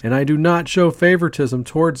pass, and I do not show favoritism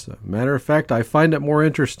towards them. Matter of fact, I find it more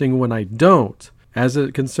interesting when I don't, as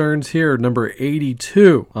it concerns here, number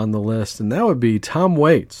 82 on the list, and that would be Tom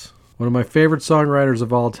Waits, one of my favorite songwriters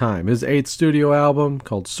of all time. His 8th studio album,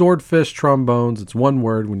 called Swordfish Trombones, it's one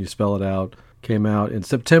word when you spell it out, came out in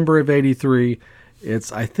September of 83.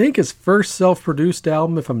 It's, I think, his first self-produced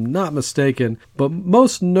album, if I'm not mistaken. But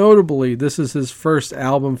most notably, this is his first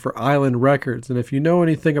album for Island Records. And if you know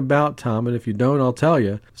anything about Tom, and if you don't, I'll tell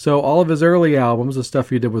you. So all of his early albums, the stuff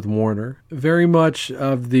he did with Warner, very much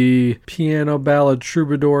of the piano ballad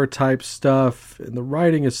troubadour type stuff. And the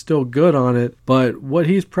writing is still good on it. But what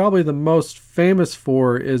he's probably the most famous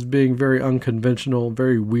for is being very unconventional,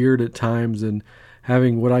 very weird at times, and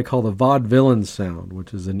having what I call the vaudevillain sound,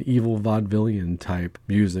 which is an evil vaudevillian type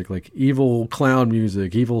music, like evil clown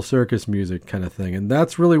music, evil circus music kind of thing. And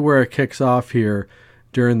that's really where it kicks off here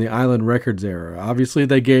during the Island Records era. Obviously,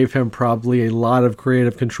 they gave him probably a lot of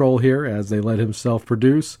creative control here as they let him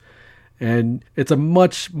self-produce. And it's a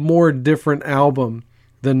much more different album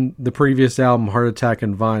than the previous album, Heart Attack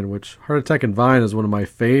and Vine, which Heart Attack and Vine is one of my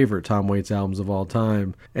favorite Tom Waits albums of all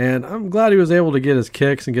time. And I'm glad he was able to get his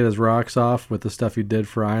kicks and get his rocks off with the stuff he did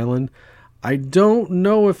for Island. I don't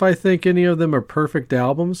know if I think any of them are perfect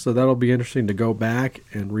albums, so that'll be interesting to go back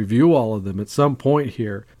and review all of them at some point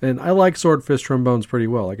here. And I like Swordfish Trombones pretty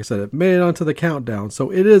well. Like I said, it made it onto the countdown,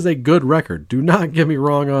 so it is a good record. Do not get me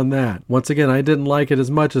wrong on that. Once again, I didn't like it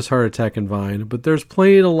as much as Heart Attack and Vine, but there's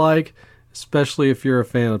plenty to like, especially if you're a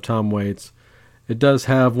fan of Tom Waits. It does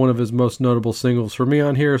have one of his most notable singles for me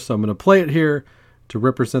on here, so I'm going to play it here to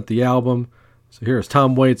represent the album. So here's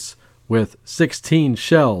Tom Waits with 16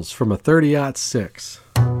 Shells from a 30-06.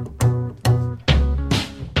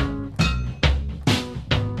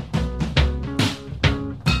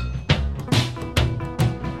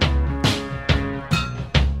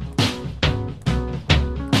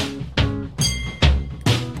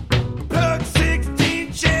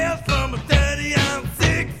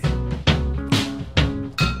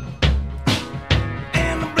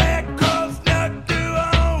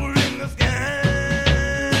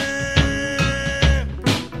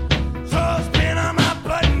 So spin on my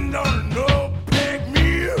button.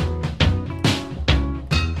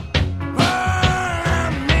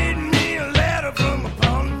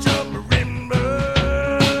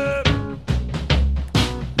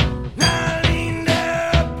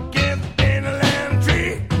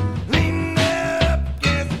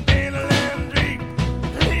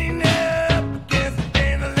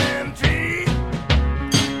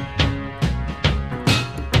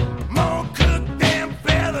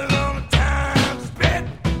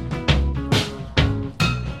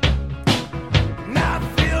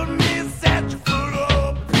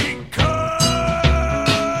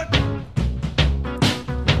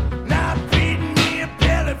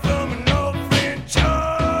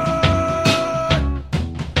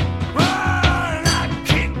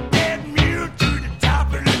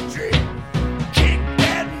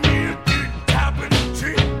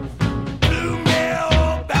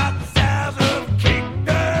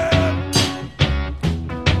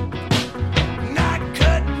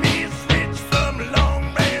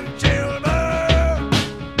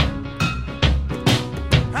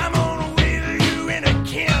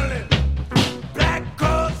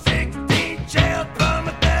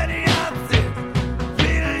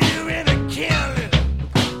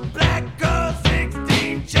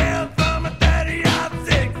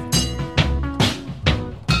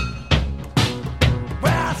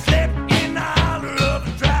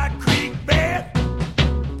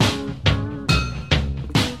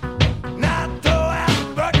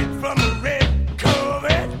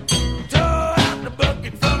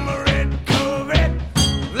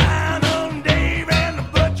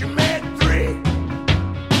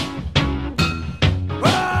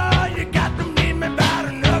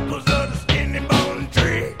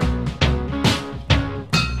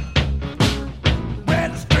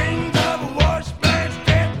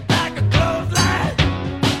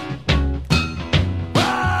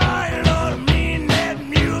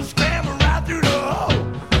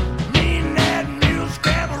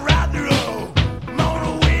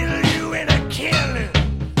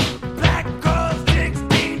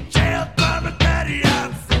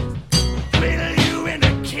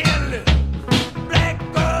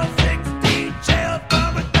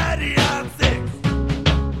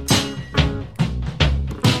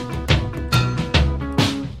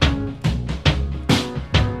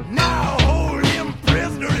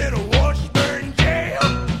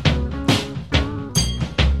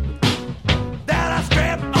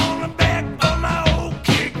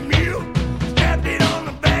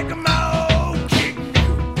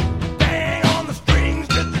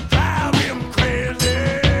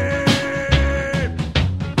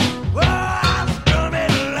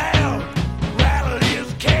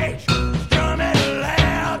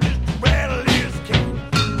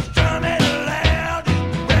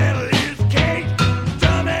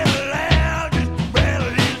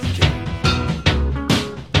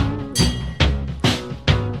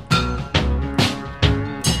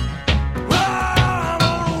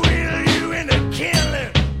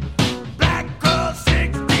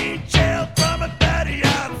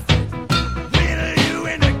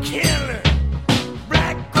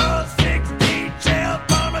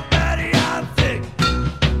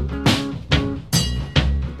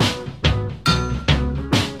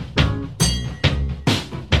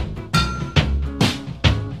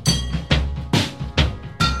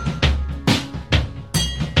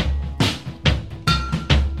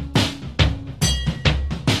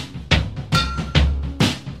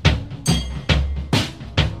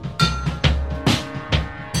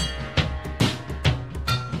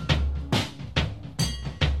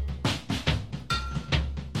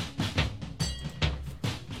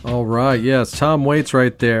 right, yes, Tom Waits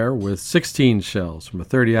right there with 16 Shells from a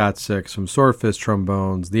 30-06 from Swordfish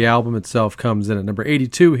Trombones. The album itself comes in at number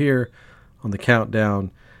 82 here on the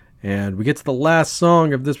countdown. And we get to the last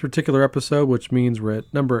song of this particular episode, which means we're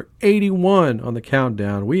at number 81 on the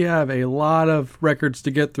countdown. We have a lot of records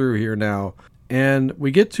to get through here now. And we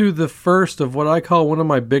get to the first of what I call one of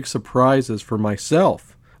my big surprises for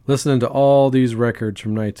myself. Listening to all these records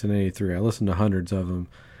from 1983. I listened to hundreds of them.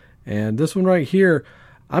 And this one right here,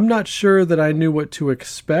 I'm not sure that I knew what to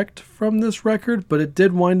expect from this record, but it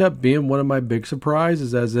did wind up being one of my big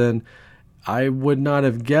surprises, as in I would not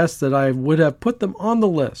have guessed that I would have put them on the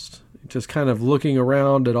list. Just kind of looking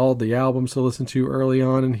around at all the albums to listen to early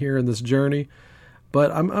on in here in this journey.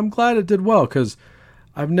 But I'm glad it did well, because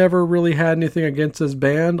I've never really had anything against this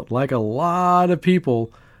band. Like a lot of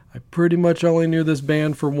people, I pretty much only knew this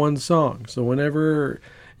band for one song. So whenever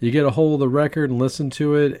you get a hold of the record and listen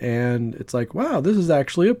to it, and it's like, wow, this is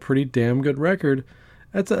actually a pretty damn good record,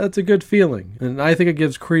 that's a good feeling. And I think it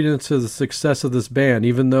gives credence to the success of this band,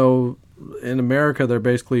 even though in America they're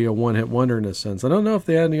basically a one-hit wonder in a sense. I don't know if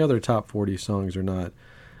they had any other top 40 songs or not,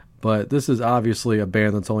 but this is obviously a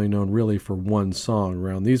band that's only known really for one song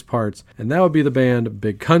around these parts, and that would be the band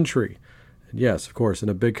Big Country. And yes, of course, in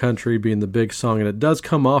a Big Country being the big song, and it does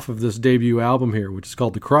come off of this debut album here, which is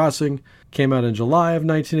called The Crossing, came out in July of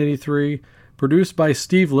 1983, produced by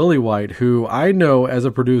Steve Lillywhite, who I know as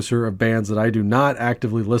a producer of bands that I do not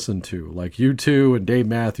actively listen to, like U2 and Dave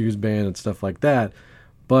Matthews Band and stuff like that,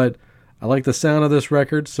 but I like the sound of this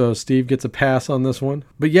record, so Steve gets a pass on this one.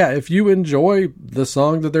 But yeah, if you enjoy the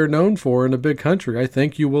song that they're known for in a Big Country, I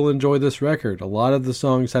think you will enjoy this record. A lot of the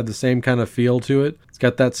songs have the same kind of feel to it. It's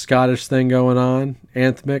got that Scottish thing going on,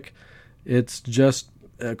 anthemic. It's just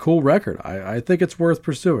a cool record. I think it's worth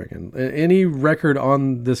pursuing. And any record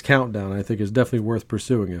on this countdown, I think, is definitely worth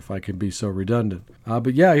pursuing, if I can be so redundant.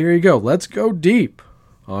 But yeah, here you go. Let's go deep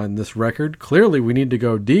on this record. Clearly, we need to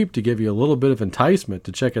go deep to give you a little bit of enticement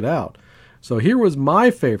to check it out. So here was my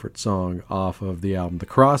favorite song off of the album, The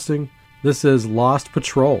Crossing. This is Lost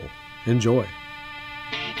Patrol. Enjoy.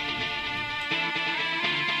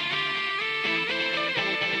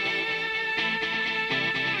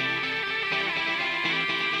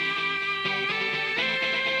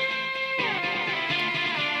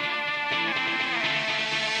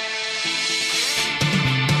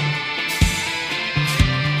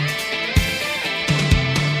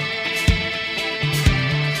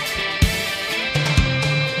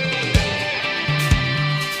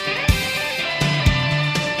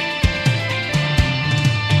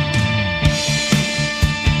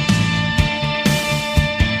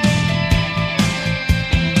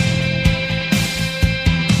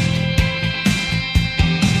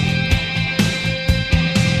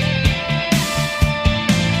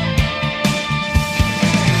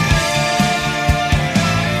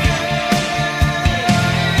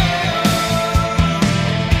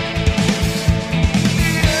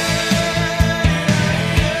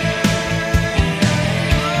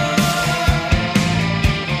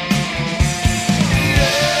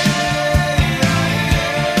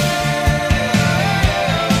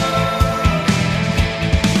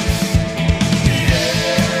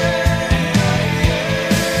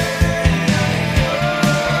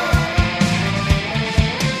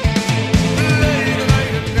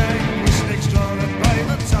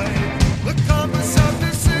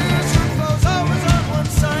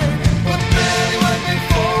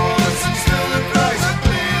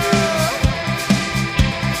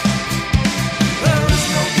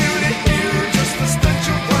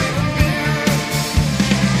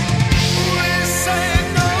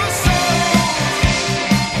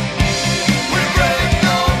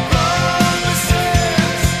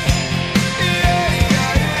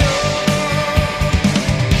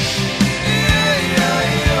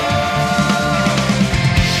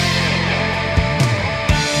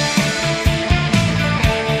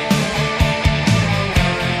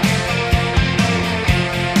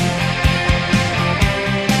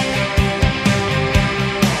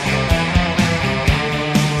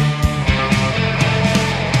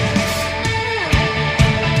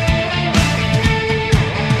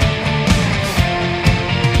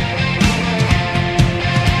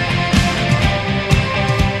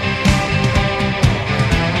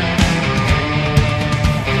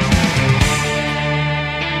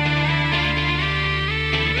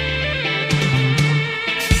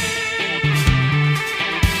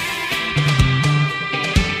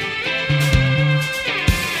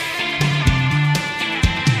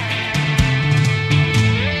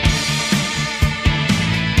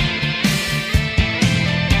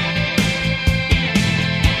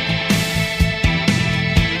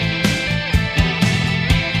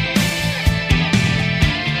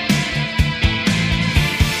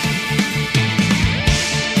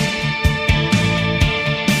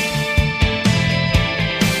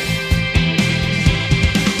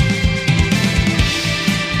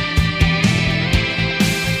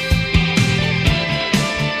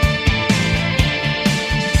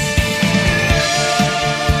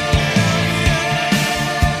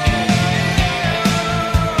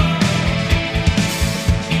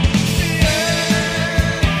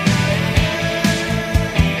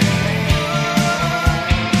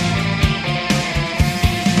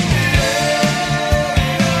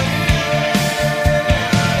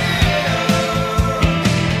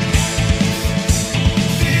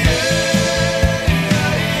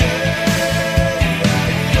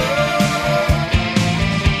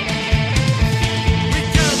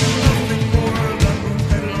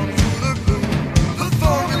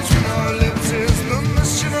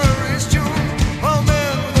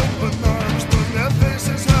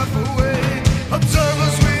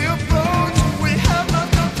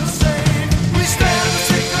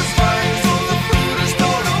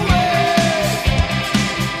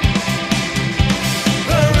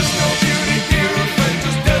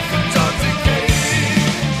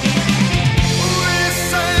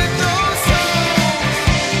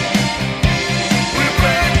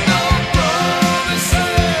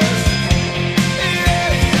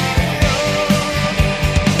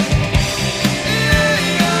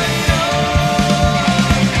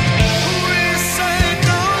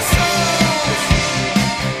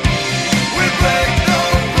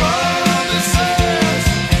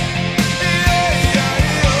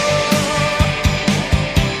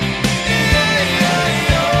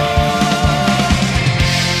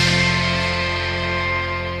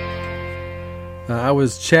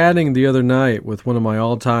 was chatting the other night with one of my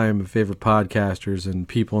all-time favorite podcasters and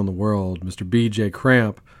people in the world, Mr. BJ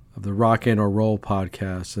Cramp of the Rock and or Roll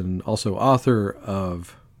podcast, and also author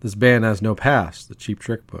of This Band Has No Past, the Cheap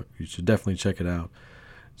Trick book. You should definitely check it out.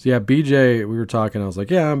 So yeah, BJ, we were talking, I was like,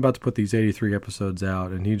 yeah, I'm about to put these 83 episodes out,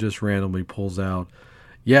 and he just randomly pulls out,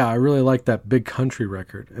 yeah, I really like that Big Country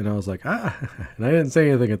record. And I was like, and I didn't say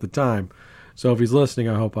anything at the time. So if he's listening,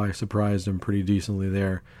 I hope I surprised him pretty decently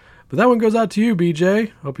there. But that one goes out to you,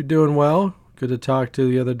 BJ. Hope you're doing well. Good to talk to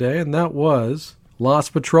the other day. And that was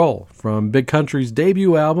Lost Patrol from Big Country's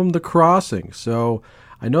debut album, The Crossing. So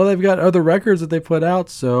I know they've got other records that they put out,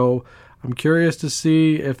 so I'm curious to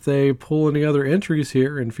see if they pull any other entries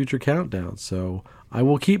here in future countdowns. So I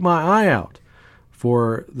will keep my eye out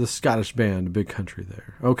for the Scottish band Big Country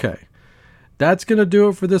there. Okay. That's going to do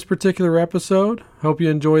it for this particular episode. Hope you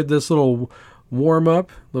enjoyed this little warm-up,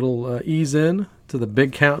 little ease in to the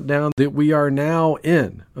big countdown that we are now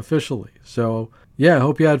in officially. So, yeah,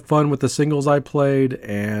 hope you had fun with the singles I played,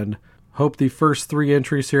 and hope the first 3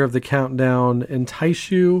 entries here of the countdown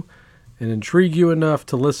entice you and intrigue you enough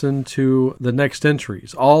to listen to the next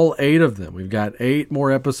entries. All 8 of them. We've got 8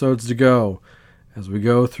 more episodes to go as we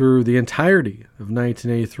go through the entirety of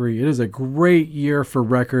 1983. It is a great year for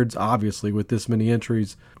records, obviously, with this many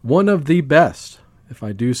entries. One of the best, if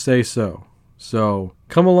I do say so. So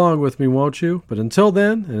come along with me, won't you? But until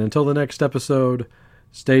then, and until the next episode,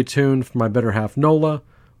 stay tuned for my better half Nola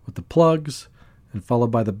with the plugs, and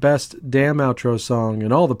followed by the best damn outro song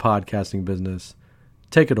in all the podcasting business.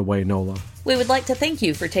 Take it away, Nola. We would like to thank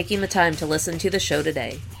you for taking the time to listen to the show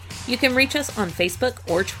today. You can reach us on Facebook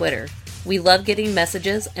or Twitter. We love getting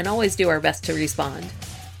messages and always do our best to respond.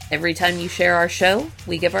 Every time you share our show,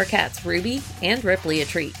 we give our cats Ruby and Ripley a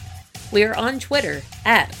treat. We are on Twitter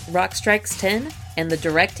at rockstrikes10, and the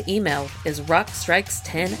direct email is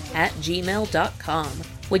rockstrikes10@gmail.com.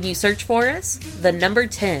 When you search for us, the number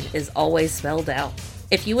 10 is always spelled out.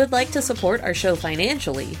 If you would like to support our show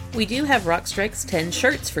financially, we do have Rock Strikes 10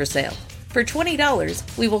 shirts for sale. For $20,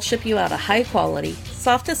 we will ship you out a high-quality,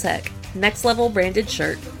 soft-as-heck, next-level branded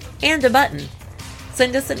shirt and a button.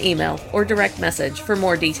 Send us an email or direct message for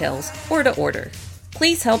more details or to order.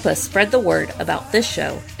 Please help us spread the word about this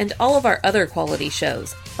show and all of our other quality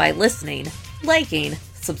shows by listening, liking,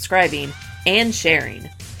 subscribing, and sharing.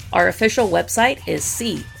 Our official website is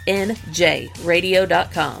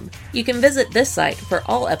cnjradio.com. You can visit this site for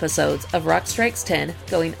all episodes of Rock Strikes 10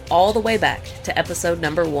 going all the way back to episode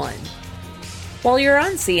number 1. While you're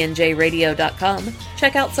on cnjradio.com,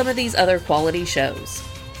 check out some of these other quality shows.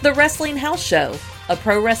 The Wrestling House Show, a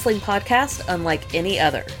pro wrestling podcast unlike any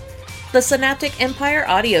other. The Synaptic Empire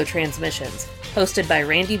audio transmissions, hosted by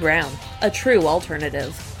Randy Brown, a true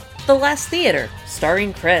alternative. The Last Theater,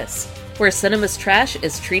 starring Chris, where cinema's trash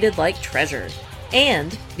is treated like treasure.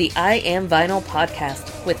 And the I Am Vinyl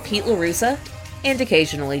podcast with Pete LaRussa and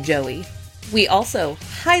occasionally Joey. We also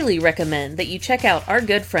highly recommend that you check out our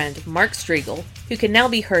good friend Mark Striegel, who can now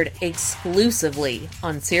be heard exclusively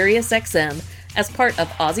on SiriusXM as part of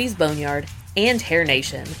Ozzy's Boneyard and Hair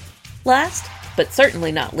Nation. Last, but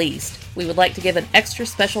certainly not least, we would like to give an extra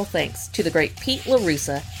special thanks to the great Pete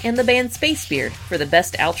LaRussa and the band Spacebeard for the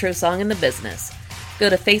best outro song in the business. Go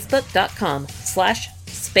to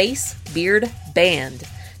facebook.com/SpaceBeardBand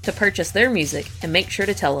to purchase their music and make sure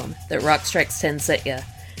to tell them that Rock Strikes 10 sent ya.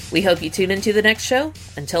 We hope you tune into the next show.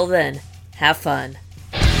 Until then, have fun.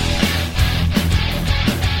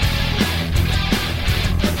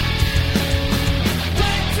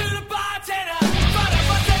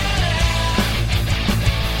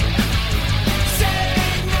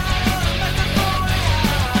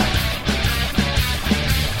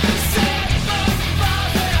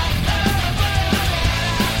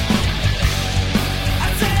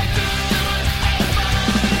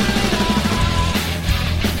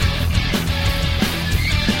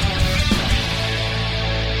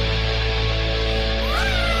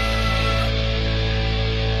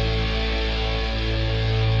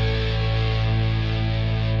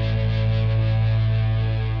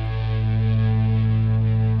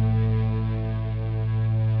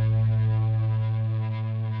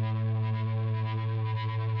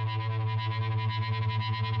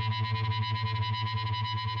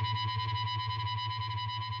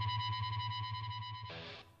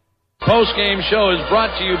 Post-game show is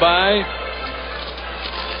brought to you by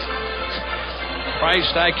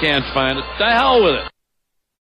Christ, I can't find it. The hell with it.